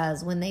really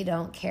does when they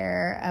don't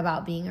care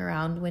about being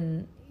around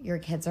when your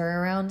kids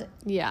are around.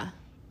 Yeah.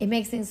 It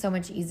makes things so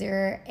much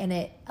easier, and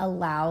it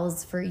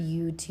allows for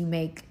you to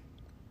make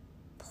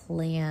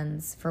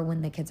plans for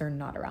when the kids are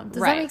not around.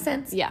 Does that make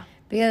sense? Yeah.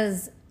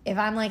 Because if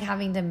I'm like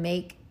having to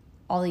make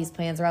all these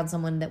plans around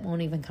someone that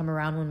won't even come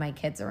around when my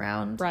kid's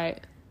around. Right.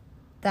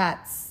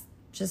 That's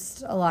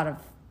just a lot of,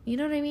 you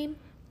know what I mean?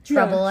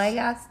 Trouble, I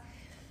guess.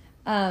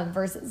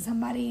 Versus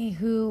somebody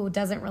who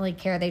doesn't really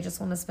care. They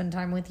just want to spend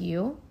time with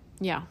you.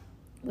 Yeah.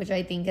 Which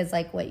I think is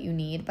like what you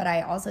need. But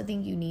I also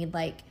think you need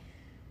like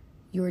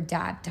your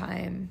dad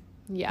time.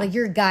 Yeah. Like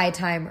your guy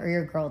time or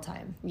your girl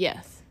time.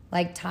 Yes.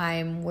 Like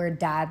time where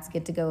dads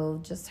get to go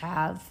just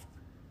have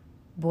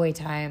boy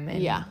time.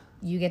 And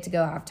you get to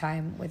go have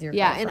time with your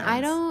girlfriends. And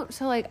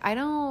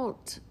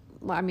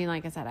I mean,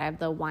 like I said, I have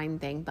the wine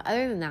thing. But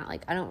other than that,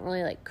 like I don't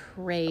really like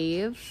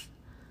crave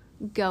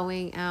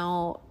going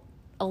out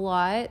a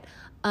lot.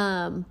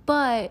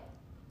 But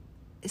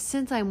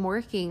since I'm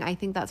working, I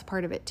think that's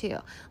part of it too.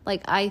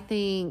 Like I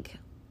think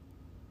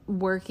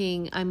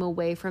working, I'm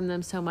away from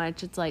them so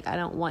much. It's like I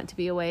don't want to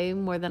be away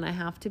more than I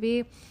have to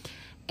be.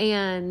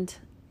 And,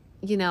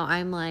 you know,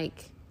 I'm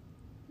like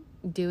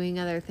doing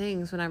other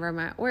things whenever I'm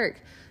at work.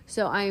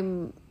 So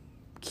I'm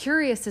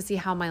curious to see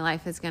how my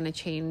life is going to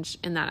change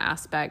in that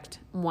aspect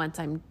once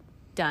I'm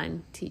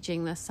done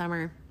teaching this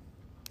summer.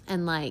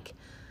 And like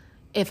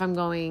if I'm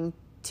going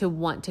to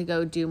want to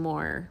go do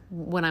more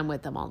when I'm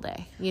with them all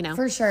day, you know?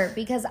 For sure.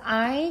 Because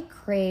I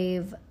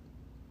crave,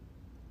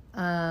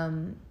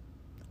 I'm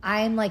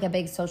like a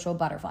big social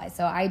butterfly.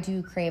 So I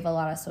do crave a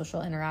lot of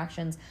social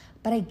interactions,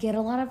 but I get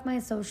a lot of my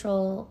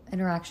social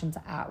interactions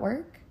at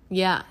work.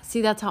 Yeah.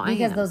 See, that's how I am.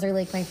 Because those are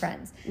like my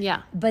friends.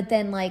 Yeah. But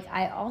then like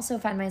I also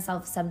find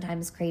myself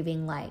sometimes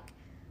craving like,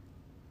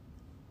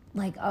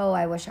 oh,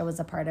 I wish I was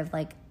a part of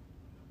like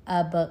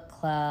a book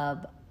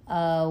club,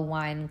 a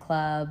wine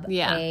club,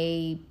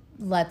 a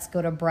let's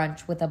go to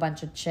brunch with a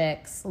bunch of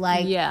chicks.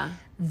 Like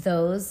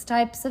those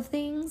types of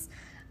things.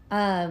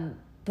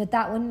 But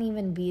that wouldn't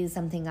even be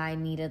something I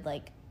needed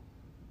like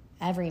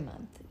every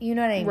month. You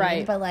know what I mean?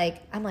 Right. But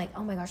like, I'm like,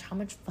 oh my gosh, how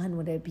much fun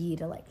would it be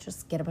to like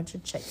just get a bunch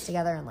of chicks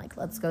together and like,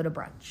 let's go to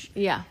brunch.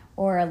 Yeah.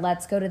 Or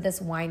let's go to this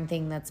wine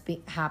thing that's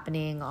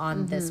happening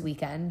on this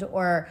weekend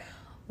or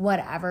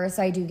whatever.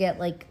 So I do get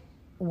like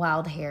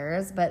wild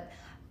hairs, but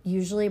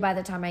usually by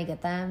the time I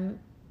get them,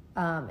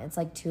 it's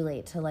like too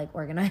late to like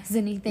organize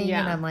anything. Yeah.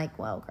 And I'm like,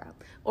 well,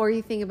 crap. Or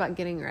you think about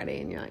getting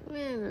ready and you're like,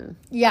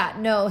 Yeah,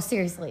 no,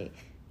 seriously.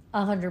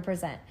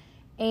 100%.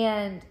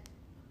 And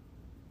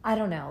I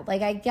don't know.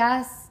 Like, I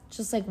guess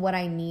just like what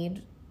I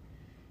need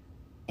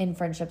in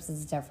friendships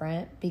is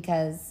different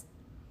because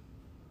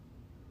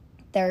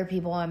there are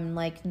people I'm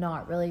like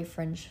not really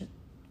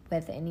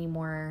with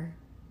anymore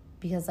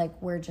because, like,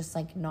 we're just,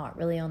 like, not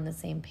really on the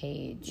same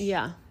page.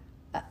 Yeah.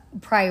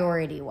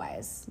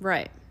 Priority-wise.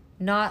 Right.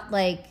 Not,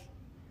 like,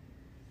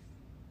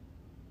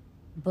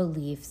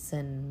 beliefs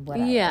and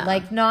whatever. Yeah.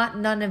 Like,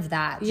 none of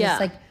that. Just, Yeah.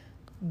 like,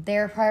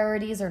 their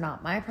priorities are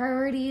not my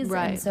priorities.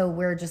 Right. And so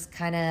we're just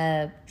kind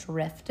of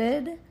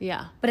drifted.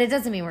 Yeah. But it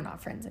doesn't mean we're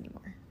not friends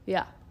anymore.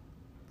 Yeah.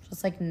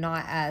 Just, like,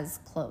 not as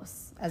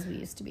close as we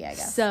used to be, I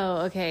guess.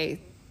 So,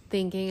 okay,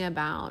 thinking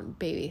about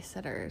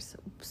babysitters.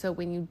 So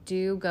when you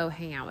do go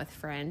hang out with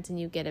friends and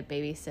you get a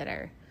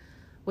babysitter,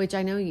 which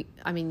I know,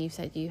 you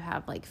said you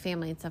have, like,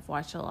 family and stuff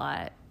watch a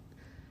lot.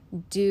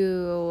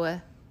 Do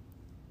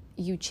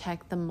you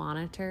check the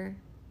monitor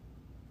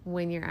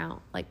when you're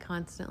out, like,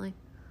 constantly?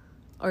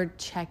 Or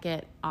check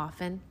it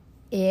often?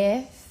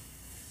 No.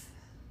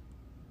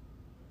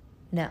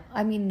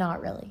 I mean,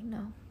 not really,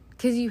 no.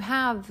 Because you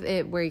have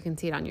it where you can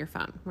see it on your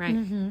phone, right?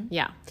 Mm-hmm.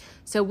 Yeah.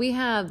 So we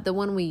have the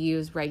one we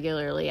use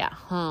regularly at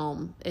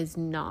home is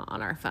not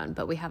on our phone,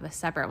 but we have a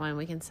separate one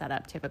we can set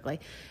up typically.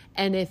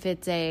 And if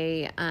it's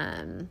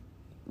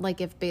like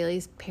if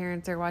Bailey's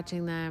parents are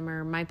watching them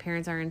or my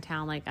parents are in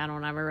town, like I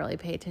don't ever really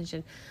pay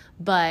attention.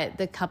 But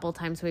the couple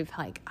times we've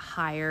like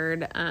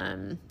hired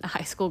a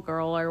high school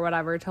girl or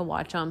whatever to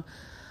watch them,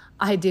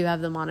 I do have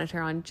the monitor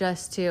on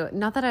just to,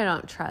 not that I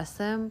don't trust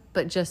them,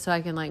 but just so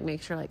I can like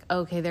make sure like,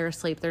 okay, they're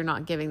asleep. They're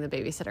not giving the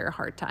babysitter a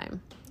hard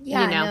time.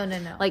 Yeah,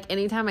 no. Like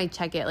anytime I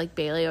check it, like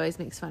Bailey always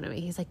makes fun of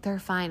me. He's like, they're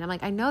fine. I'm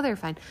like, I know they're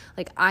fine.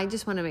 Like, I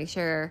just want to make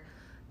sure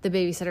the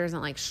babysitter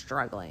isn't like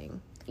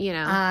struggling, you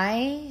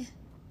know?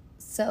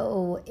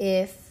 So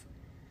if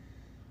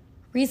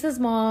Reese's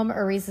mom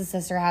or Reese's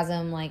sister has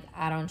him, like,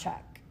 I don't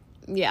check.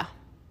 Yeah.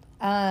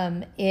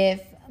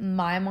 If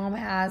my mom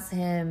has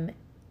him,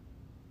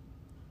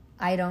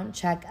 I don't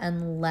check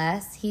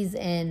unless he's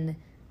in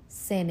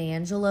San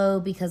Angelo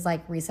because,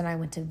 like, Reese and I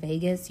went to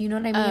Vegas. You know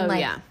what I mean? Oh, like,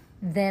 yeah.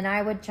 Then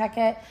I would check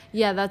it.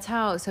 Yeah, that's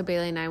how, so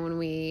Bailey and I,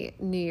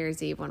 New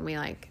Year's Eve, when we,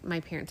 like, my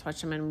parents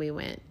watched them and we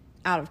went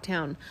out of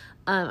town,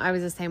 I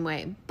was the same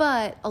way.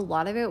 But a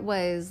lot of it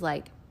was,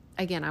 like,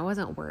 again, I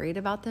wasn't worried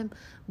about them,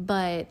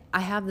 but I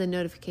have the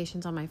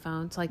notifications on my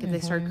phone. So, like, if they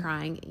start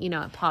crying, you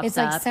know, it pops it's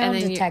up. like sound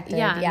and then detected.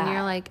 And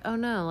you're like, oh,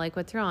 no, like,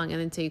 what's wrong? And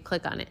then so you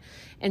click on it.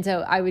 And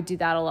so I would do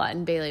that a lot.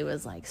 And Bailey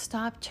was like,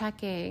 stop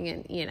checking.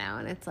 And, you know,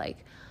 and it's like,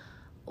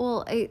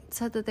 well, it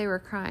said that they were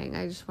crying.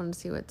 I just wanted to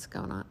see what's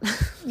going on.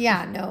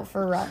 Yeah, no,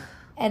 for real.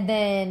 And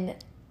then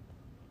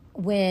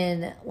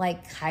when,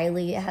 like,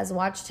 Kylie has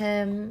watched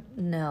him,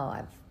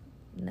 no.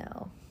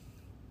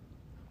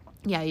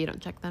 Yeah, you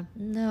don't check them.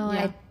 No,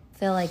 Yeah.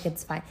 I feel like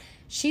it's fine.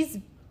 She's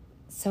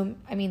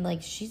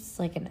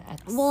like an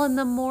ex. Well, and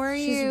the more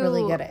she's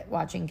really good at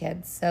watching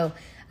kids. So,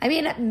 I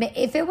mean,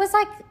 if it was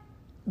like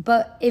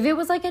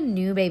a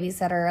new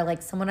babysitter, or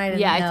like someone I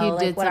didn't know, if you like,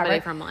 did whatever.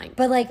 somebody from like,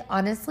 But like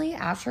honestly,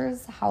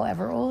 Asher's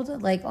however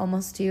old, like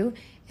almost 2,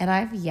 and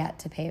I've yet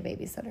to pay a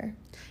babysitter.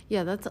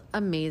 yeah, that's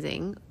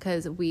amazing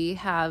because we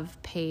have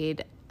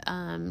paid,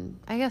 I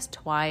guess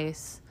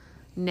twice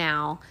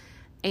now.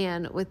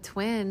 And with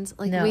twins,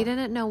 like we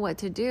didn't know what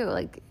to do.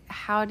 Like,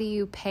 how do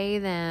you pay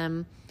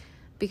them?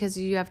 Because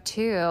you have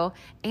 2.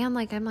 And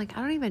like, I'm like,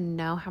 I don't even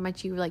know how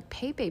much you like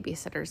pay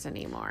babysitters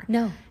anymore.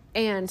 No.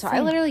 And so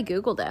I literally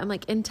Googled it. I'm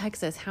like, in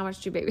Texas, how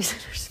much do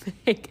babysitters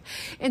make?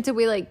 And so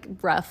we like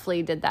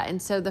roughly did that.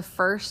 And so the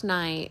first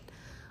night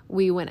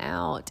we went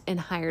out and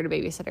hired a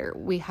babysitter,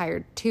 we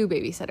hired 2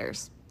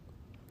 babysitters.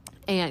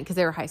 And because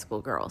they were high school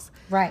girls.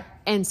 Right.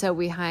 And so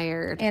we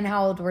hired. And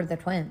how old were the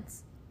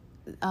twins?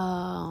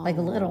 Oh, like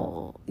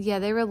little. Yeah,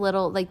 they were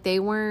little. Like they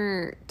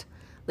weren't,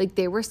 like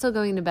they were still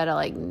going to bed at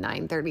like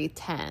 9:30,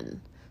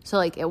 10. So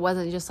like it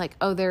wasn't just like,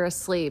 oh, they're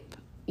asleep,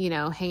 you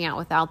know, hang out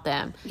without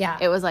them. Yeah.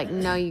 It was like,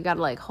 no, you got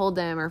to like hold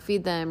them or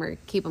feed them or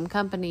keep them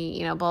company,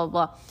 you know, blah,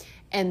 blah, blah.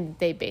 And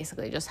they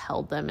basically just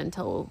held them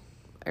until,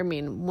 I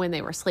mean, when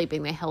they were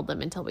sleeping, they held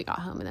them until we got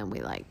home and then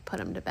we like put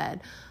them to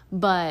bed.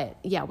 But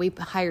yeah, we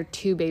hired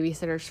 2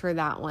 babysitters for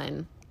that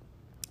one.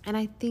 And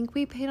I think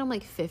we paid them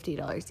like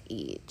 $50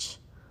 each.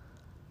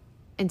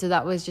 And so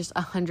that was just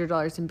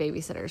 $100 in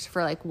babysitters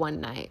for like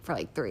one night for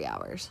like 3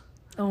 hours.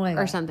 Oh my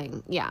God. Or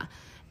something. Yeah.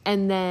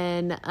 And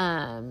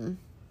then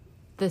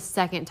the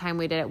second time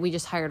we did it, we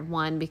just hired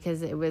one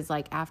because it was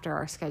like after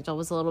our schedule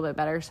was a little bit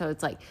better. So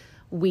it's like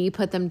we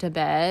put them to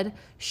bed.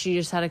 She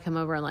just had to come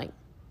over and like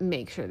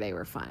make sure they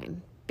were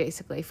fine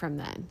basically from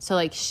then. So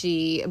like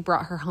she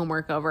brought her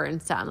homework over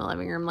and sat in the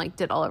living room, like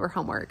did all of her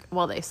homework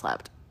while they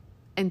slept.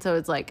 And so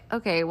it's like,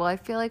 okay, well, I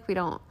feel like we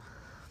don't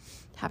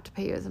have to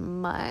pay you as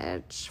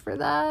much for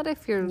that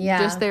if you're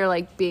just there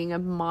like being a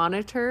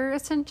monitor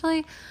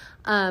essentially.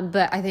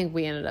 But I think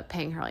we ended up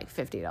paying her like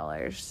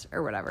 $50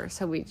 or whatever.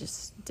 So we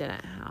just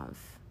didn't have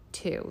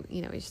 2,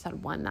 you know, we just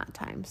had 1 that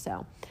time.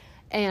 So,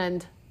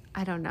 and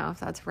I don't know if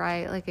that's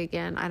right. Like,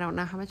 again, I don't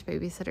know how much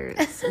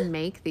babysitters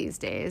make these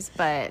days,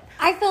 but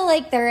I feel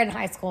like they're in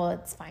high school.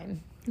 It's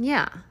fine.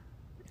 Yeah.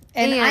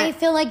 And I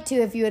feel like,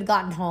 too, if you had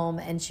gotten home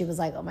and she was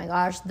like, oh, my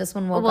gosh, this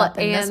one woke up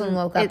and this one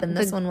woke up and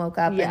this one woke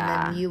up. And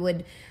then you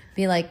would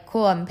be like,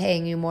 cool, I'm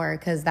paying you more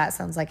because that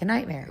sounds like a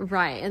nightmare.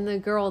 Right. And the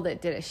girl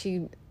that did it,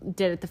 she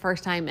did it the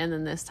first time and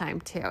then this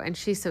time too. And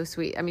she's so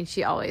sweet. I mean,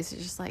 she always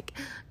is just like,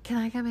 can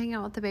I come hang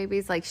out with the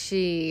babies? Like,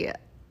 she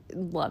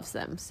loves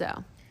them.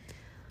 So,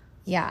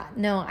 yeah.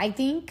 No, I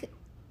think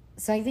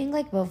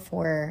like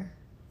before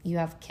you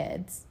have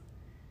kids,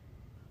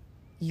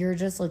 you're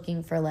just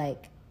looking for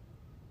like,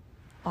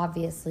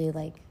 obviously,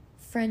 like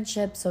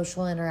friendship,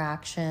 social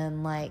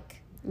interaction,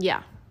 like,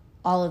 yeah,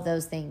 all of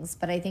those things.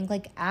 But I think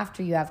like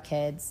after you have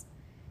kids,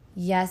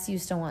 yes, you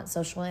still want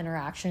social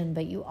interaction,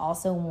 but you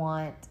also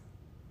want,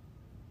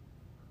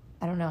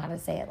 I don't know how to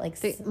say it, like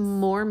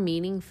more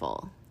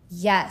meaningful.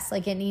 Yes,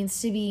 like it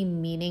needs to be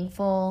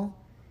meaningful,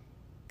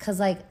 because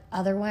like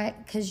otherwise,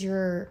 because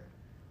you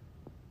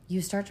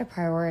start to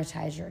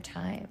prioritize your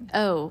time.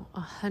 Oh,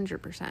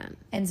 100%.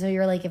 And so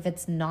you're like, if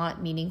it's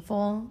not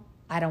meaningful,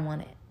 I don't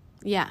want it.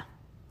 Yeah.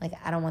 Like,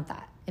 I don't want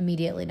that.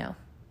 Immediately no.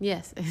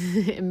 Yes.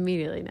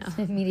 Immediately no.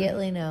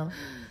 Immediately no.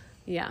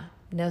 Yeah.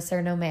 No,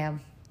 sir, no,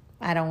 ma'am.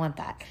 I don't want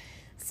that.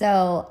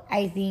 So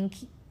I think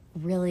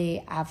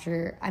really as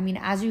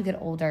you get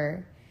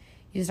older,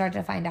 you start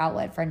to find out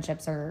what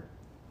friendships are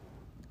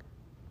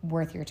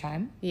worth your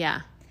time.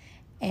 Yeah.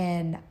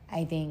 And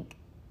I think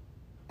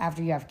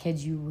after you have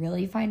kids, you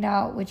really find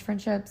out which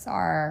friendships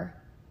are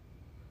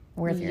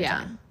worth your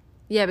time.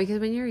 Yeah, because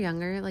when you're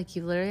younger, like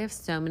you literally have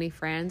so many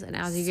friends, and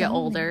as you get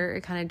older,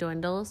 it kind of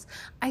dwindles.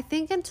 I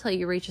think until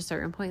you reach a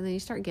certain point, then you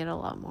start getting a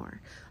lot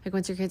more. Like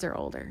once your kids are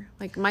older.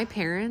 Like my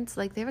parents,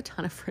 like they have a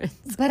ton of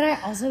friends. But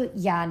I also,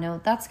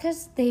 that's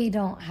because they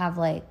don't have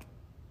like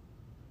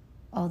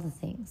all the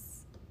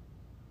things.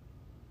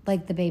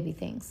 Like the baby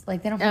things.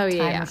 Like they don't have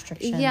time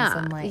restrictions.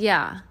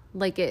 Yeah.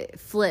 Like it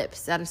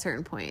flips at a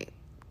certain point.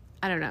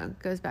 I don't know. It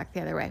goes back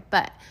the other way.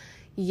 But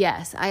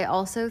yes, I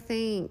also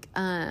think,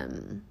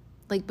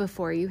 like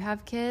before you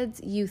have kids,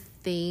 you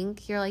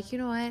think you're like, you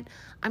know what?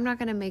 I'm not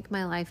going to make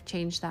my life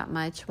change that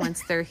much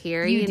once they're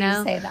here. You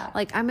do say that.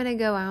 Like I'm going to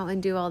go out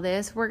and do all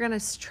this. We're going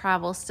to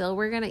travel still.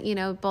 We're going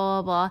to, blah,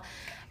 blah, blah.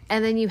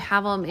 And then you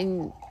have them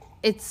and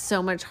it's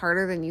so much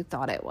harder than you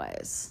thought it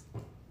was.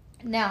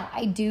 Now,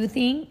 I do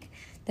think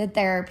that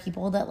there are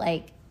people that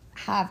like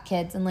have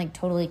kids and like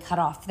totally cut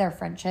off their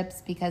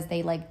friendships because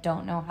they like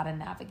don't know how to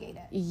navigate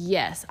it.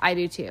 Yes, I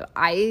do too.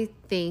 I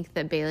think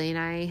that Bailey and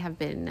I have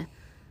been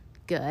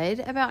good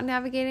about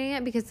navigating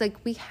it because like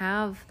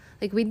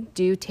we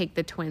do take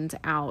the twins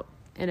out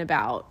and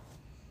about,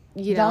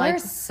 Y'all are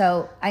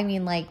so,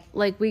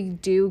 like we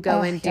do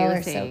go and do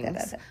things. So good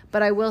at it.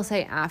 But I will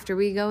say after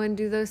we go and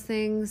do those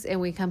things and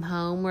we come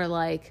home, we're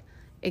like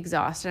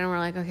exhausted and we're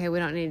like, okay, we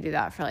don't need to do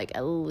that for like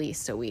at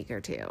least a week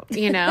or two,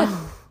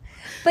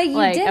 But you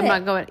like, did I'm it.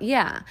 not going,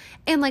 yeah.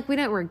 And like, we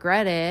don't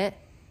regret it,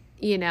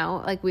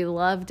 like we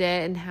loved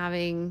it and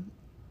having,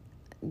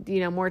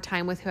 more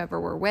time with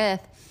whoever we're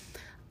with.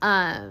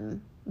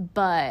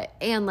 But,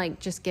 and like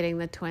just getting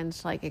the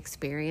twins to like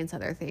experience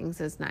other things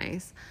is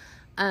nice.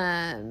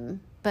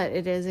 But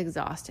it is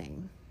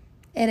exhausting.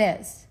 It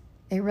is.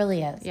 It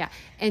really is. Yeah.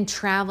 And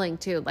traveling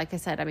too. Like I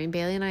said, I mean,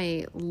 Bailey and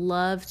I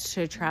loved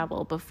to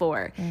travel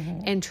before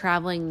and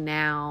traveling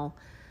now.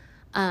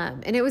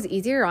 And it was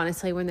easier,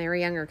 honestly, when they were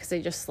younger because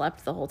they just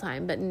slept the whole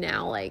time. But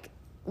now, like,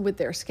 with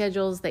their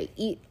schedules, they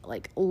eat,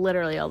 like,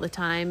 literally all the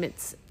time.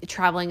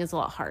 Traveling is a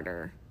lot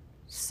harder.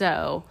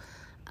 So,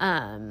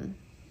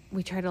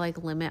 we try to, like,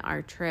 limit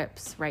our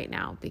trips right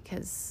now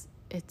because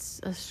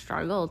it's a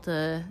struggle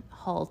to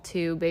haul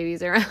 2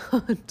 babies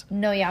around.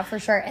 No, yeah, for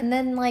sure. And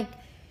then, like,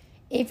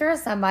 if you're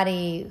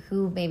somebody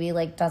who maybe,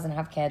 like, doesn't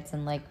have kids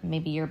and, like,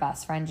 maybe your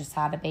best friend just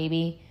had a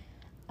baby,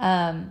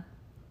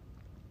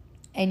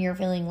 and you're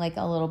feeling like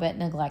a little bit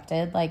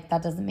neglected, like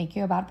that doesn't make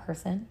you a bad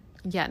person.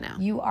 Yeah, no.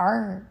 You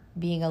are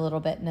being a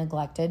little bit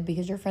neglected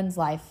because your friend's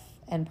life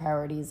and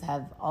priorities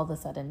have all of a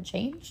sudden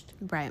changed.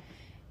 Right.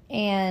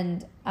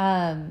 And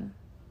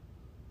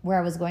where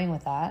I was going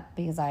with that,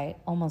 because I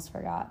almost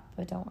forgot,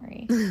 but don't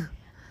worry.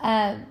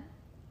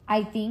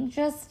 I think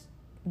just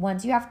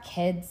once you have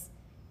kids,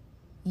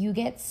 you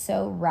get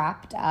so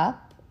wrapped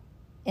up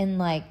in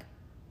like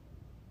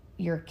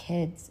your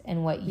kids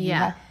and what you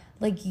have.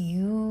 Like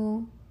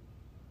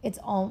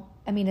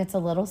it's a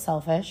little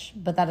selfish,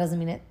 but that doesn't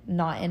mean it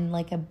not in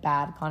like a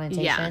bad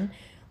connotation. Yeah.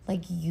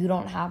 Like you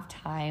don't have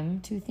time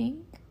to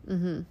think.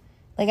 Mm-hmm.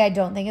 Like I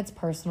don't think it's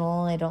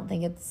personal. I don't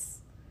think it's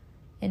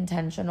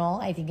intentional.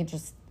 I think it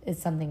just is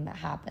something that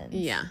happens.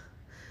 Yeah.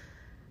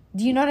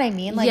 Do you know what I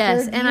mean? Like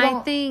yes, and I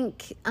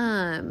think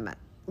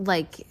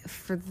like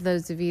for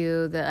those of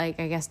you that like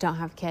I guess don't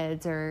have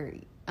kids or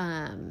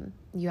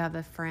you have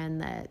a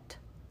friend that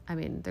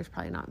there's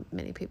probably not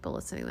many people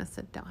listening to this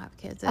that don't have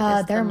kids.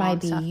 There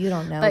might be. Stuff. You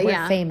don't know. But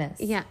we're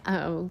famous. Yeah.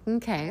 Oh,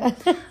 okay.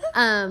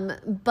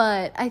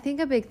 But I think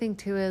a big thing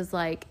too is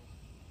like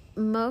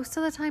most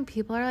of the time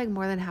people are like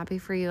more than happy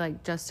for you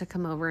like just to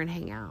come over and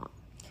hang out.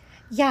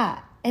 Yeah.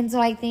 And so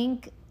I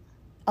think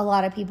a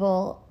lot of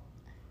people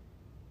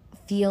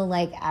feel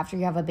like after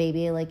you have a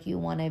baby, like you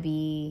want to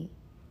be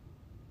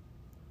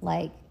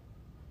like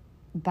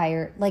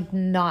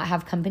not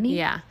have company.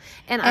 Yeah.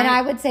 And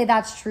I would say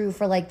that's true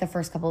for like the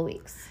first couple of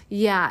weeks.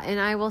 Yeah. And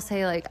I will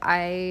say, like,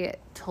 I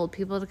told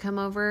people to come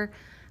over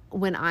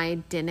when I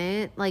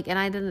didn't, like, and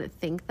I didn't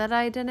think that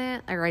I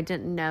didn't, or I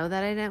didn't know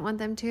that I didn't want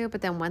them to.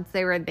 But then once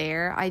they were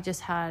there, I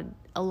just had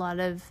a lot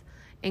of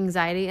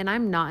anxiety, and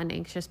I'm not an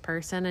anxious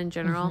person in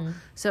general.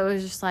 So it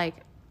was just like,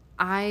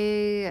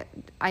 and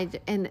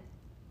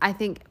I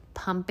think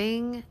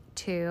pumping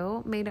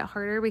too made it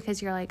harder,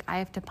 because you're like, I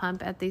have to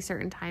pump at these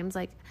certain times,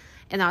 like,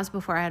 and that was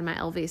before I had my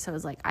LV. So it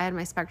was like, I had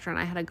my Spectrum,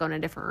 I had to go in a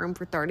different room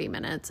for 30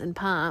 minutes and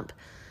pump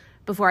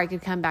before I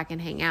could come back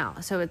and hang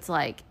out. So it's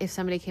like, if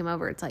somebody came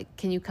over, it's like,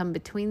 can you come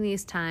between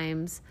these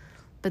times,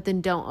 but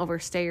then don't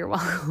overstay your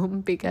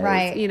welcome, because,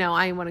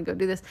 I want to go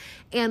do this.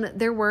 And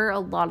there were a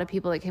lot of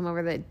people that came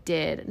over that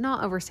did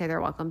not overstay their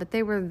welcome, but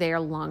they were there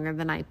longer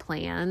than I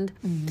planned.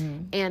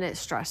 And it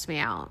stressed me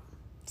out.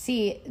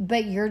 See,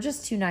 but you're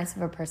just too nice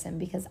of a person,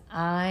 because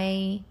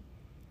I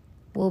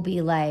will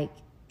be like,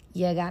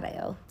 you gotta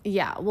go.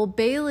 Yeah. Well,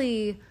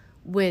 Bailey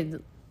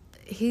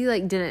he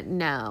like didn't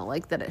know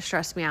like that it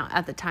stressed me out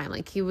at the time.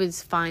 Like, he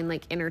was fine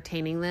like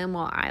entertaining them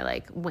while I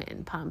like went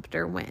and pumped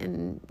or went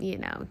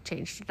and,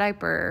 changed a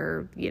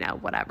diaper, or,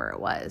 whatever it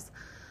was.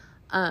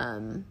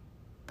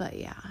 But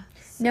yeah.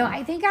 So. No,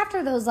 I think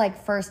after those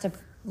like first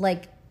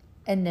like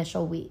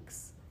initial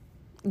weeks.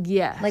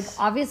 Yes. Like,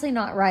 obviously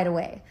not right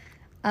away.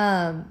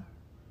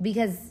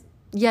 Because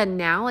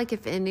now, like,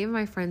 if any of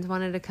my friends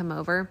wanted to come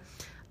over,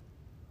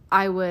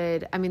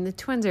 the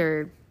twins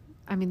they're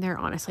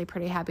honestly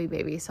pretty happy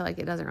babies, so like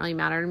it doesn't really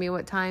matter to me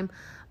what time.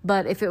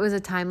 But if it was a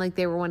time like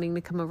they were wanting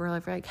to come over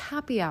like for like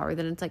happy hour,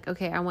 then it's like,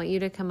 okay, I want you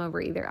to come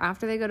over either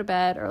after they go to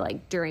bed or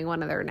like during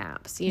one of their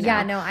naps,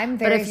 Yeah, no, I'm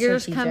very But if you're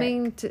strategic. just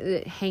coming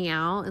to hang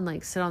out and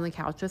like sit on the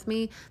couch with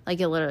me, like,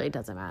 it literally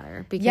doesn't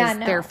matter, because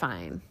they're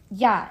fine.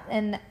 Yeah,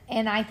 and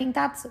I think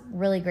that's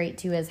really great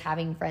too, is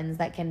having friends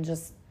that can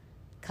just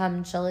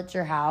come chill at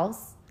your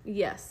house.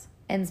 Yes.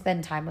 And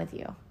spend time with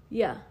you.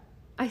 Yeah.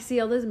 I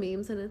see all those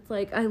memes, and it's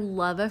like, I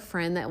love a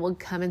friend that will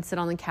come and sit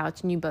on the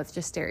couch and you both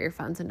just stare at your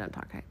phones and don't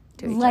talk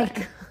to each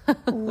other.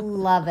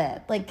 Love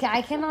it. Like,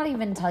 I cannot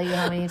even tell you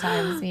how many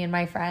times me and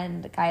my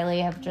friend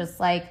Kylie have just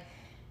like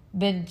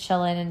been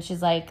chilling, and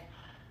she's like,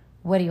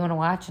 what do you want to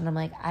watch? And I'm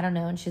like, I don't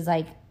know. And she's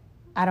like,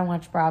 I don't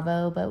watch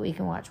Bravo, but we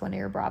can watch one of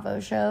your Bravo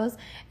shows.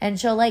 And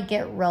she'll like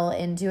get real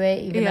into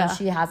it, even though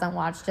she hasn't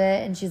watched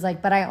it. And she's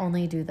like, but I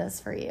only do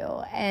this for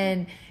you.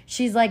 And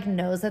she's like,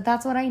 knows that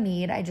that's what I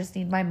need. I just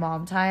need my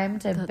mom time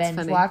to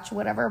binge watch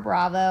whatever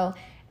Bravo.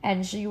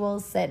 And she will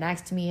sit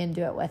next to me and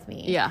do it with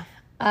me. Yeah.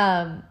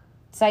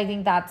 So I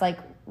think that's like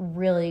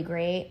really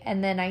great.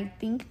 And then I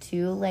think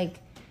too, like,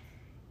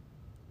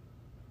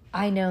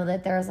 I know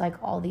that there's like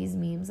all these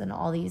memes and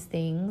all these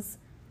things.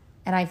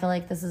 And I feel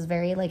like this is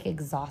very, like,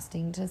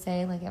 exhausting to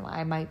say. Like,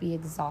 I might be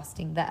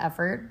exhausting the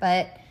effort.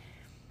 But,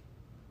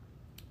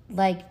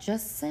 like,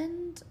 just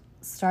send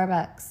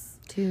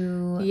Starbucks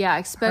to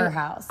her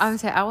house.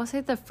 I will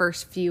say the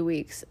first few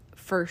weeks,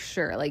 for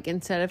sure. Like,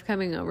 instead of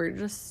coming over,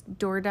 just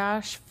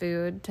DoorDash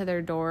food to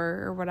their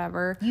door or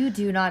whatever. You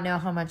do not know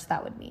how much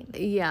that would mean.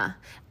 Yeah.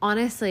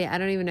 Honestly, I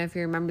don't even know if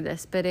you remember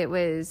this, but it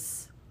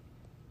was...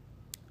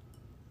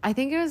 I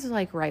think it was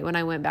like right when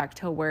I went back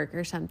to work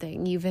or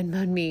something. You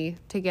Venmo'd me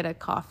to get a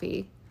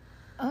coffee.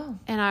 Oh.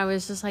 And I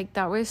was just like,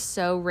 that was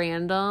so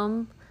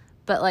random,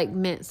 but like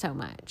meant so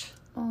much.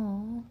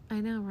 Oh. I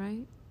know,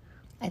 right?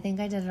 I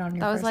think I did it on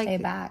your first day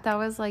back. That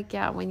was like,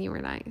 yeah, when you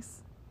were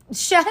nice.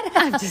 Shut up.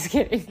 I'm just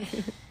kidding.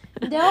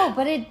 No,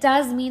 but it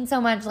does mean so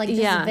much. Like, just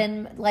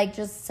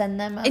just send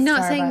them a Starbucks. I'm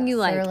not saying you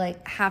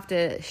like have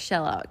to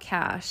shell out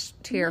cash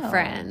to your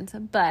friends,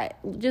 but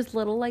just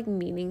little like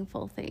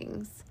meaningful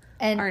things.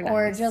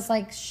 Or just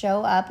like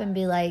show up and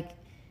be like,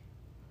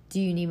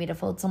 do you need me to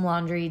fold some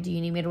laundry? Do you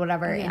need me to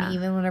whatever? Yeah. And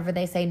even whenever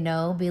they say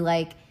no, be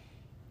like,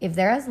 if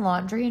there is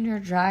laundry in your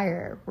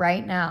dryer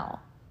right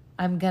now,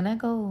 I'm gonna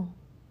go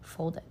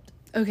fold it.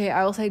 Okay,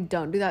 I will say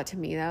don't do that to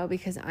me though,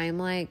 because I'm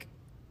like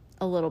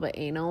a little bit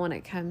anal when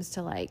it comes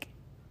to like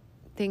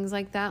things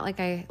like that. Like,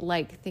 I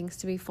like things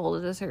to be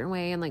folded a certain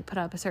way and like put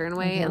up a certain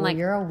way. Okay, and like,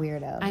 you're a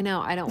weirdo. I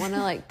know. I don't want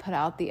to like put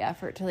out the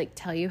effort to like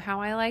tell you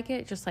how I like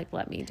it. Just like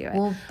let me do it.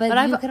 Well,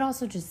 but you could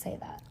also just say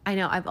that. I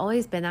know. I've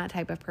always been that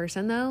type of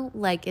person though.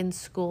 Like in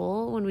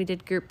school, when we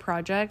did group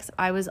projects,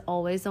 I was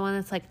always the one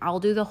that's like, I'll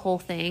do the whole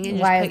thing and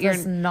Why just put is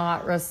this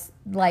not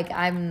like,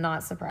 I'm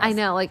not surprised. I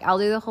know. Like, I'll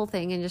do the whole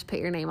thing and just put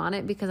your name on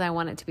it because I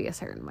want it to be a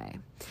certain way.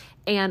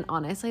 And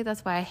honestly,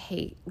 that's why I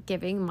hate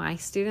giving my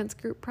students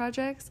group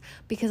projects,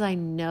 because I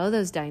know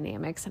those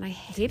dynamics and I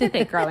hated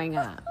it growing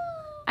up.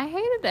 I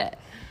hated it.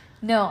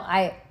 No,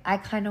 I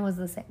kind of was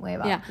the same way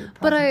about group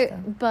projects.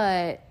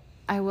 But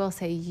I will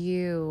say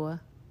you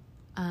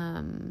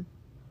don't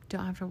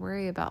have to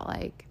worry about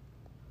like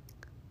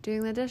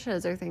doing the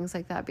dishes or things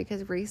like that,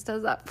 because Reese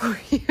does that for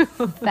you.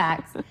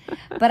 Facts.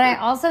 But I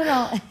also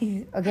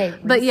don't. Okay.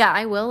 But yeah,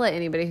 I will let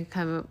anybody who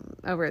come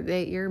over.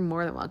 You're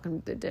more than welcome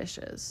to do the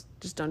dishes.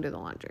 Just don't do the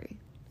laundry.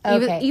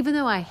 Okay. Even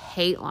though I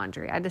hate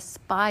laundry. I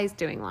despise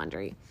doing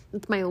laundry.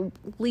 It's my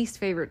least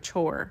favorite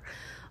chore.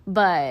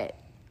 But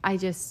I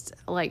just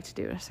like to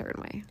do it a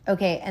certain way.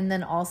 Okay, and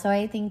then also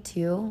I think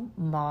too,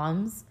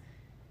 moms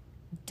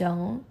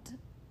don't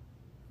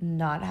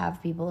not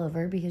have people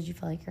over because you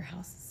feel like your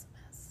house is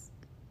a mess.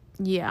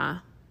 Yeah.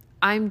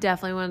 I'm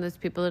definitely one of those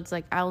people that's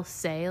like, I'll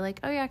say like,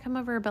 oh yeah, come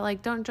over, but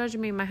like, don't judge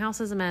me. My house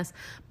is a mess,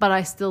 but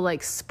I still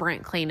like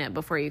sprint clean it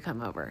before you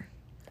come over.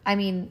 I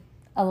mean,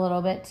 a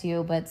little bit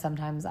too, but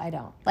sometimes I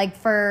don't. Like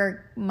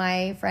for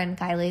my friend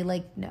Kylie,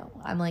 like, no,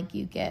 I'm like,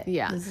 you get.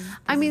 Yeah.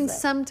 I mean,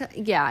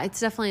 yeah, it's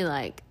definitely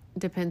like,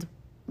 depends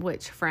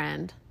which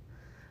friend,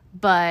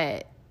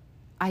 but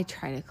I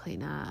try to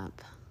clean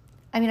up.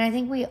 I mean, I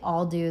think we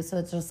all do. So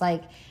it's just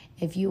like,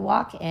 if you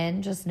walk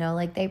in, just know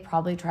like they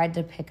probably tried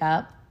to pick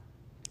up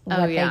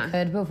what they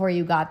could before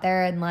you got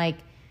there, and like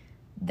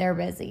they're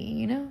busy,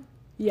 you know?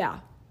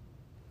 Yeah.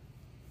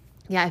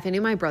 Yeah, if any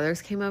of my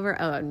brothers came over,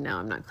 oh no,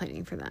 I'm not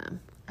cleaning for them.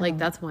 Like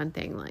that's one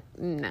thing, like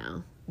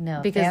no.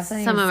 No. Because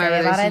some of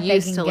my brothers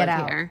used to live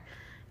here.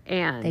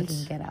 And they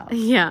can get out.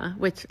 Yeah,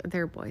 which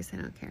they're boys, they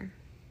don't care.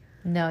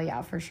 No,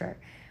 yeah, for sure.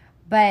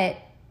 But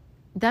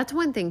that's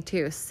one thing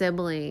too,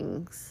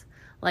 siblings.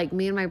 Like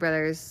me and my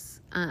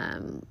brothers, I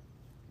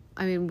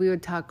mean, we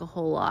would talk a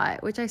whole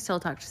lot, which I still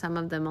talk to some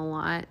of them a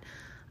lot.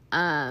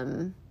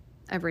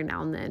 Every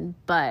now and then,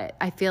 but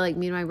I feel like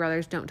me and my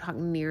brothers don't talk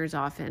near as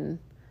often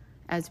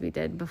as we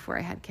did before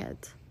I had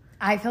kids.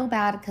 I feel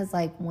bad because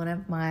like one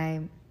of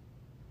my,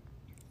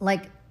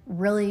 like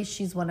really,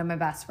 she's one of my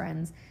best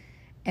friends,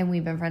 and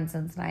we've been friends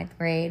since 9th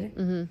grade.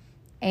 Mm-hmm.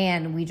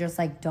 And we just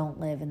like don't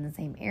live in the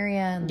same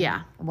area. And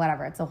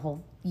whatever. It's a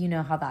whole, you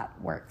know how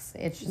that works.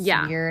 It's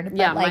just weird. But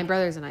yeah, like, my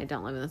brothers and I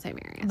don't live in the same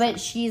area. But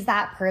she's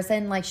that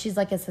person, like she's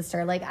like a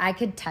sister. Like I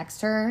could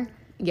text her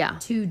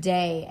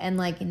today and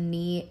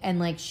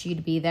like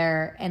she'd be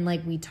there and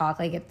like we talk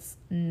like it's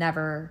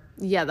never.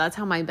 Yeah, that's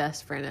how my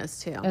best friend is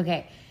too.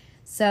 Okay.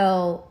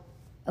 So,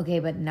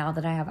 but now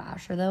that I have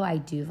Asher though, I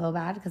do feel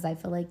bad because I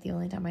feel like the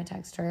only time I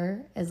text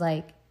her is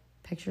like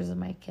pictures of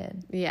my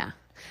kid. Yeah.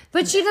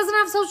 But she doesn't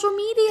have social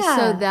media.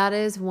 So that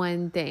is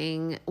one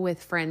thing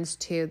with friends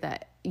too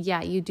that,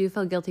 yeah, you do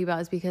feel guilty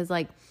about, is because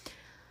like,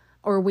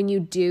 or when you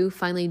do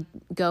finally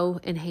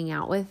go and hang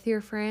out with your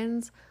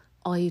friends,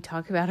 all you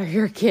talk about are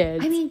your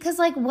kids. I mean, because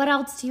like what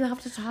else do you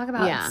have to talk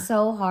about? Yeah. It's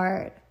so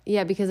hard.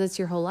 Yeah, because it's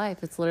your whole life.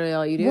 It's literally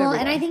all you do. Well,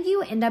 and I think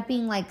you end up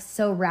being like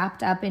so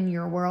wrapped up in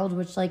your world,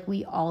 which like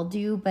we all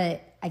do,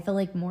 but I feel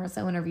like more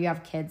so whenever you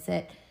have kids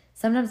that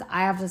sometimes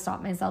I have to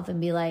stop myself and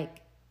be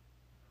like,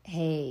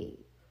 hey,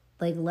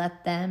 like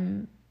let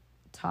them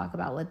talk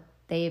about what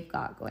they've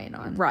got going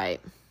on.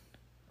 Right.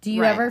 Do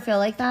you ever feel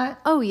like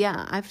that? Oh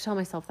yeah, I have to tell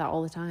myself that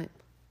all the time.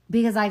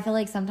 Because I feel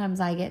like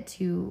sometimes I get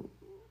too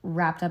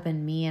wrapped up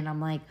in me and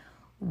I'm like,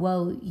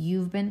 whoa,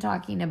 you've been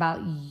talking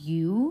about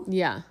you.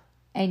 Yeah.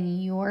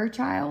 And your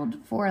child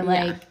for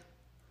like,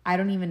 I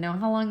don't even know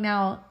how long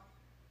now.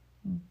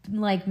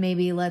 Like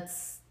maybe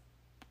let's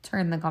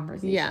turn the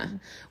conversation. Yeah.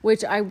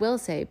 Which I will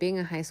say, being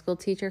a high school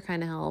teacher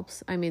kind of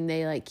helps. I mean,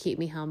 they like keep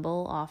me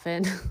humble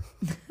often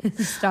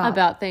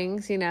about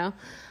things, you know?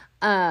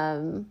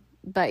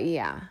 But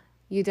yeah,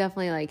 you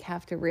definitely like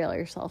have to reel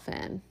yourself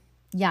in.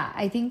 Yeah,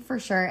 I think for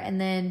sure.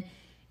 And then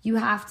you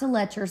have to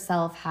let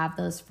yourself have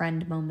those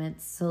friend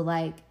moments. So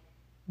like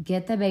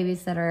get the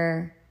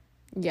babysitter.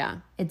 Yeah.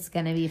 It's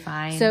going to be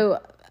fine.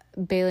 So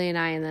Bailey and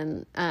I,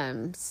 and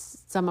then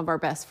some of our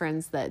best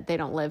friends that they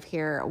don't live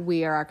here,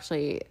 we are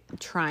actually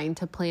trying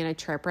to plan a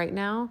trip right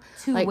now.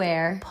 To like,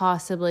 where?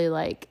 Possibly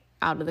like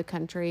out of the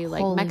country,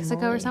 like Holy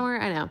Mexico moly. Or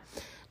somewhere. I know.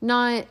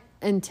 Not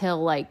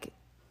until like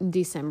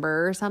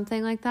December or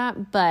something like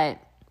that. But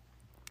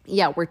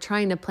yeah, we're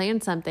trying to plan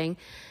something.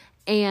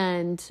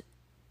 And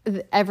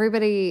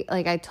everybody,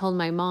 like I told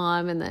my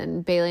mom, and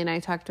then Bailey and I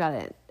talked about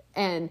it,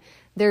 and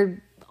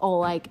they're all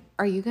like,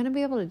 are you going to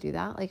be able to do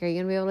that? Like, are you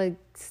going to be able to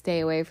stay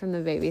away from the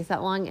babies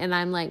that long? And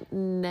I'm like,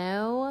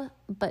 no,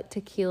 but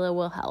tequila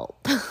will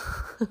help.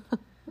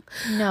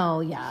 No,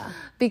 yeah.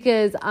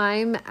 Because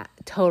I'm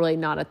totally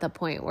not at the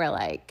point where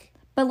like.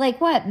 But like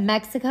what?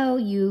 Mexico,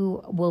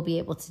 you will be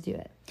able to do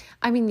it.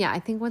 I mean, yeah, I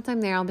think once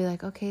I'm there, I'll be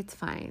like, okay, it's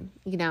fine.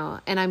 You know,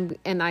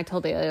 and I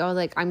told Bailey, I was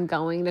like, I'm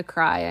going to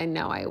cry. I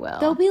know I will.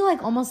 They'll be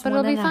like almost but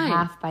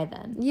 1.5 by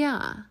then.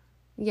 Yeah.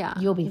 Yeah.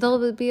 You'll be fine.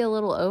 They'll be a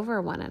little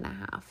over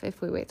 1.5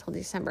 if we wait till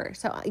December.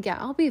 So yeah,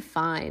 I'll be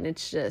fine.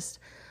 It's just,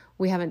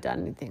 we haven't done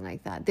anything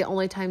like that. The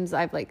only times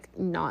I've like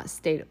not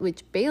stayed,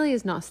 which Bailey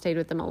has not stayed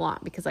with them a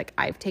lot because like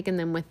I've taken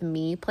them with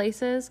me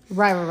places.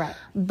 Right.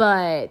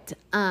 But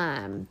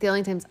the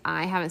only times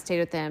I haven't stayed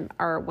with them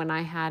are when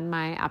I had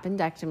my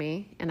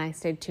appendectomy and I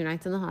stayed 2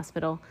 nights in the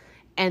hospital.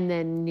 And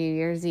then New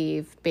Year's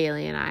Eve,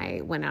 Bailey and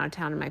I went out of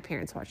town and my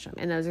parents watched them.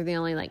 And those are the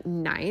only like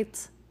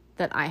nights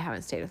that I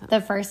haven't stayed with them. The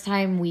first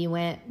time we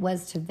went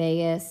was to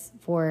Vegas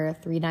for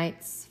 3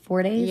 nights,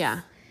 4 days.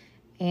 Yeah.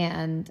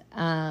 And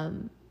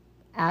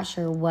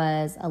Asher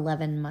was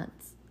 11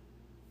 months.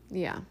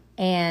 Yeah.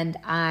 And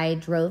I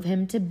drove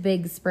him to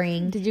Big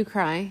Spring. Did you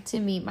cry? To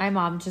meet my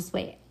mom. Just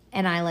wait.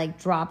 and I like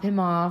drop him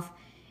off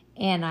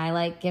and I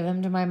like give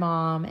him to my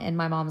mom and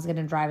my mom's going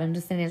to drive him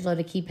to San Angelo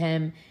to keep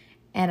him.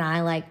 And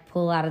I like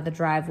pull out of the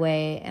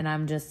driveway and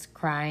I'm just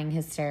crying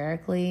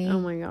hysterically. Oh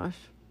my gosh.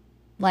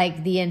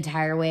 Like the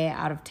entire way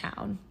out of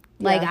town.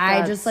 Like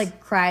I just like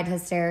cried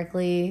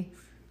hysterically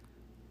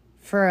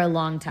for a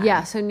long time.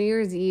 Yeah. So New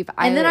Year's Eve.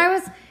 And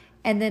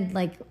then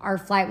like our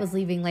flight was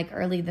leaving like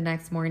early the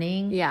next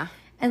morning. Yeah.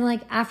 And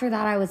like after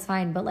that I was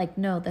fine. But like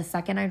no, the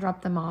second I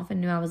dropped them off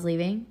and knew I was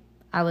leaving,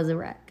 I was a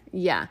wreck.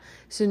 Yeah.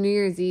 So New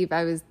Year's Eve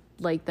I was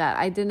like that.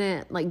 I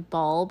didn't like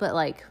bawl, but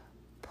like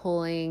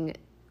pulling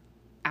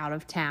out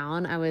of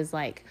town, I was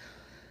like,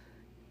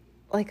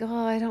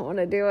 oh, I don't want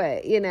to do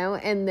it, you know?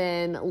 And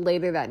then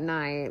later that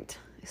night,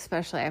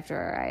 especially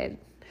after I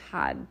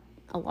had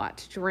a lot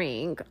to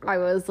drink, I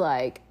was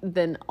like,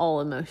 then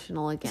all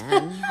emotional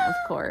again, of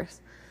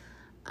course.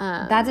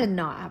 That did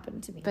not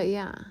happen to me. But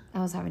yeah. I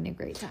was having a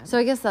great time. So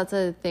I guess that's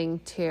a thing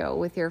too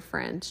with your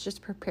friends.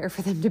 Just prepare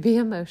for them to be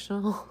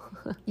emotional.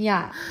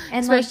 Yeah.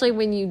 And especially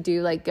when you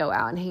do like go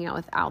out and hang out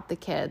without the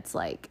kids,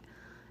 like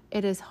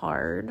it is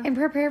hard. And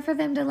prepare for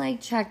them to like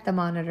check the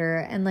monitor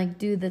and like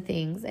do the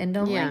things and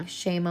don't like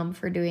shame them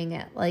for doing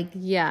it. Like,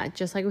 yeah,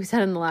 just like we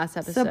said in the last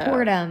episode.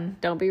 Support them.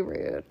 Don't be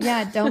rude.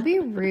 Yeah, don't be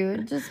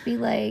rude. Just be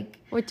like.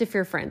 Which if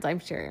you're friends, I'm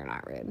sure you're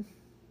not rude.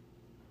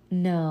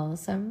 No,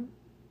 some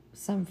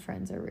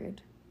friends are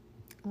rude.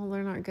 Well,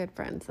 they're not good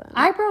friends then.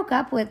 I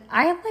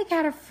like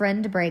had a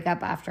friend break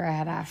up after I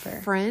had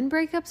Asher. Friend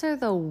breakups are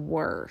the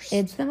worst.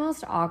 It's the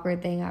most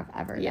awkward thing I've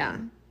ever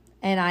done.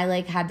 And I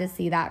like had to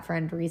see that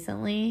friend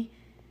recently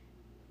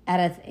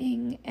at a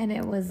thing and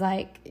it was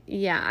like.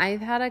 Yeah,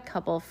 I've had a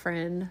couple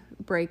friend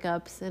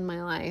breakups in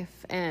my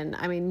life. And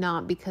I mean,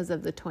 not because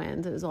of the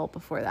twins. It was all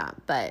before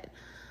that. But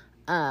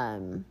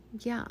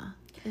yeah.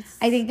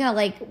 I think that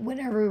like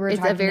whenever we were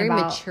talking about. It's a very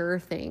mature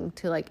thing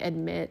to like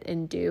admit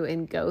and do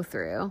and go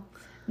through.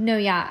 No,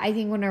 yeah. I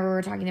think whenever we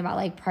were talking about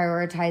like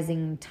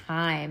prioritizing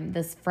time,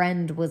 this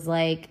friend was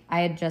like, I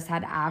had just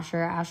had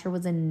Asher. Asher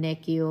was in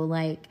NICU,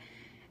 like,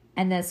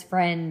 and this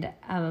friend,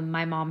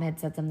 my mom had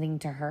said something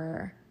to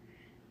her,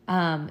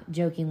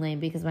 jokingly,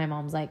 because my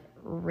mom's like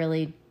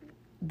really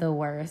the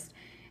worst.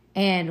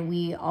 And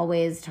we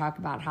always talk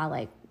about how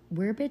like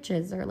we're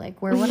bitches or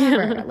like we're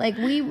whatever. Like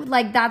we,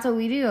 like that's what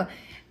we do.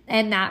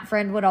 And that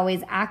friend would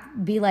always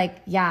be like,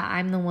 yeah,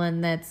 I'm the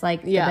one that's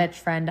like the bitch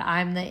friend.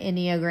 I'm the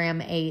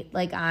Enneagram 8.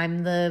 Like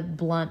I'm the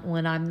blunt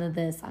one. I'm the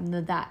this. I'm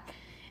the that.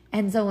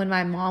 And so when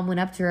my mom went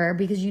up to her,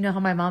 because you know how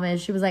my mom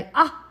is, she was like,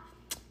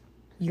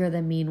 you're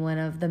the mean one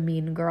of the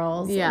mean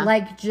girls. Yeah.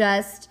 Like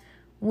just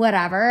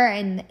whatever.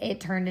 And it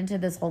turned into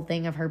this whole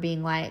thing of her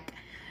being like,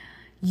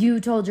 you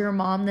told your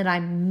mom that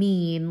I'm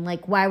mean.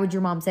 Like, why would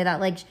your mom say that?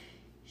 Like,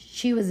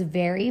 she was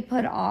very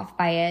put off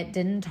by it.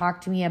 Didn't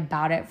talk to me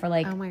about it for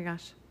like. Oh my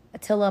gosh.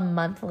 Till a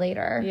month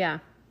later. Yeah.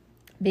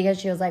 Because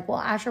she was like, well,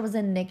 Asher was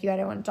in NICU. I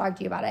didn't want to talk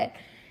to you about it.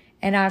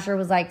 And Asher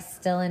was like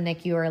still in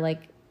NICU or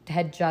like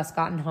had just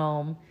gotten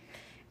home.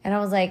 And I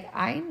was like,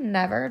 I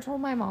never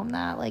told my mom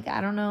that. Like,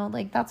 I don't know.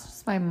 Like, that's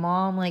just my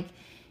mom. Like,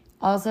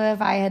 also,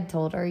 if I had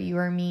told her you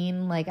were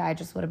mean, like, I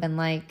just would have been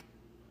like,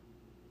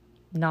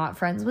 not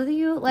friends with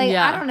you. Like,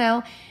 I don't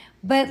know.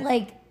 But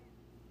like,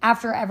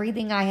 after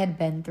everything I had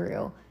been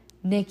through,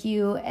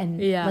 NICU and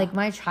like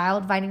my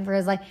child fighting for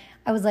his life,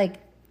 I was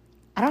like,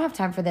 I don't have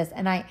time for this.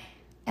 And I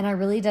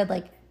really did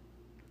like,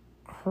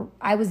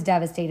 I was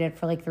devastated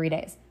for like 3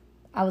 days.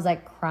 I was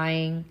like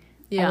crying.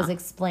 I was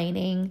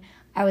explaining.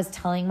 I was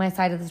telling my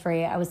side of the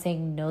story. I was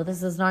saying, no,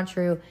 this is not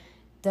true.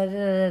 Da, da,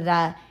 da, da,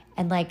 da.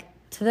 And like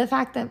to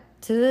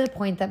the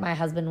point that my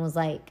husband was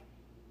like,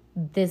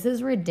 this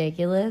is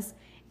ridiculous.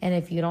 And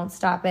if you don't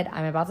stop it,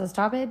 I'm about to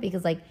stop it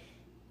because like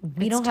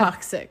it's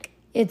toxic.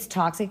 It's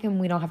toxic and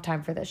we don't have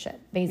time for this shit,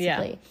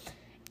 basically.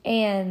 Yeah.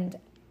 And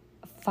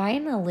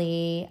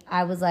finally,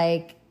 I was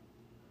like,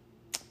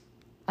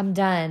 I'm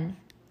done.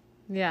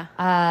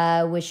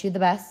 Yeah. Wish you the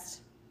best.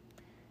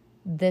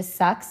 This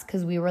sucks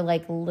because we were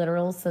like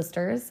literal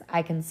sisters.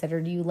 I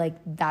considered you like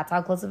that's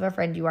how close of a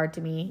friend you are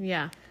to me.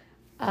 Yeah.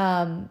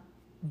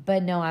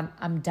 But no,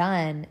 I'm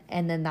done.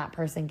 And then that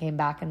person came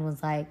back and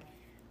was like,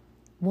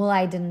 well,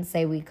 I didn't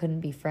say we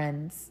couldn't be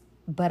friends,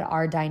 but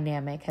our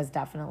dynamic has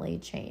definitely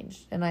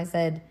changed. And I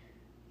said,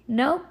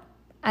 nope,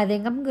 I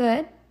think I'm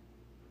good.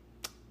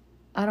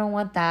 I don't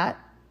want that.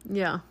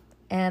 Yeah.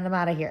 And I'm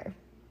out of here.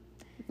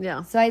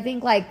 Yeah. So I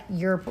think like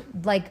you're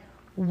like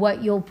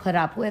what you'll put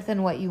up with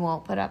and what you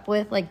won't put up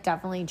with like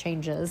definitely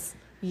changes.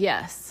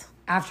 Yes.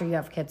 After you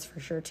have kids for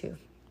sure too.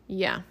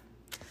 Yeah.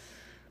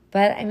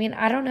 But I mean,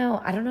 I don't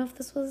know if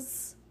this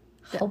was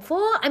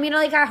helpful. I mean,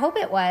 like I hope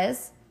it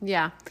was.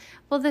 Yeah.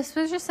 Well, this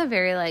was just a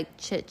very like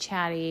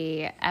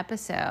chit-chatty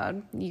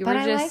episode.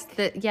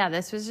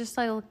 This was just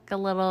like a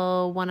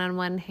little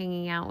one-on-one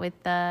hanging out with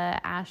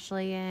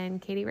Ashley and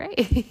Katie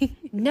Ray.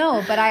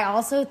 No, but I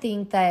also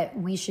think that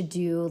we should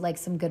do like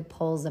some good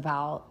polls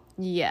about.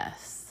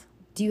 Yes.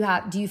 Do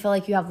you feel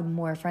like you have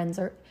more friends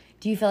or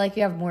do you feel like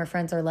you have more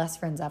friends or less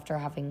friends after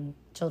having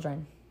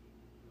children?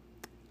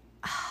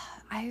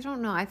 I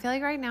don't know. I feel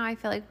like right now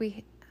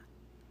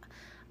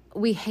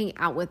we hang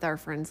out with our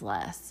friends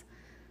less.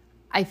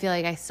 I feel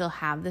like I still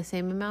have the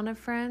same amount of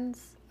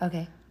friends.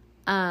 Okay.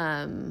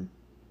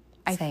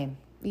 Same.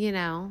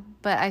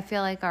 But I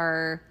feel like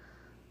our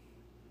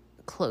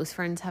close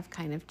friends have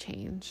kind of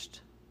changed.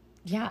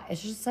 Yeah,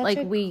 it's just such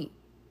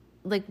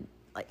like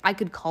I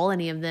could call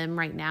any of them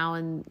right now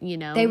and,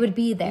 they would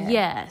be there.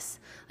 Yes.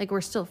 Like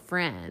we're still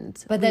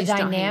friends. But the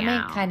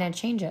dynamic kind of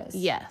changes.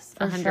 Yes,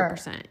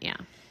 100%. Sure. Yeah.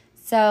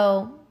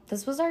 So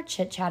this was our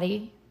chit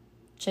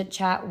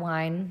chat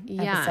wine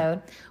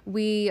episode.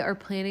 We are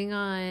planning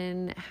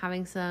on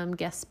having some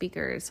guest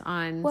speakers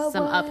on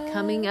some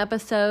upcoming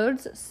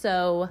episodes.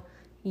 So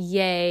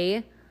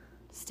yay.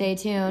 Stay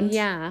tuned.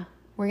 Yeah.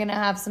 We're going to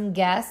have some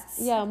guests.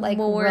 Yeah. Like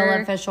more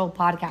real official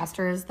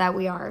podcasters that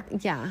we are.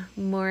 Yeah.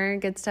 More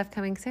good stuff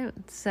coming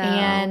soon. So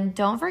and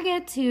don't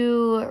forget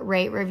to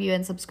rate, review,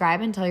 and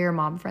subscribe and tell your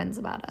mom friends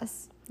about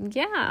us.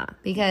 Yeah.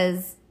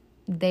 Because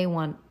they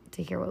want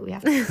to hear what we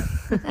have to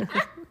say.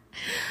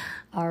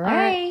 All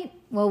right.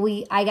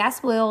 Well, I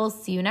guess we'll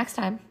see you next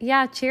time.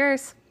 Yeah.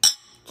 Cheers.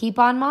 Keep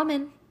on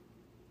momming.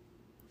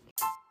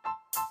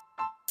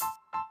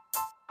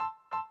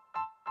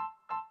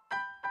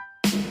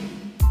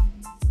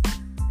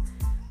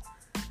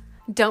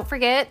 Don't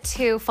forget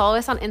to follow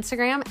us on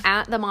Instagram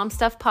at the Mom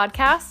Stuff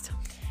Podcast.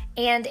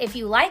 And if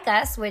you like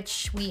us,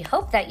 which we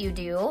hope that you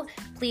do,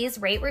 please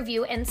rate,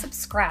 review, and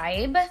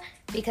subscribe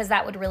because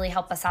that would really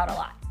help us out a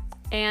lot.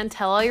 And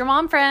tell all your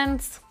mom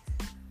friends.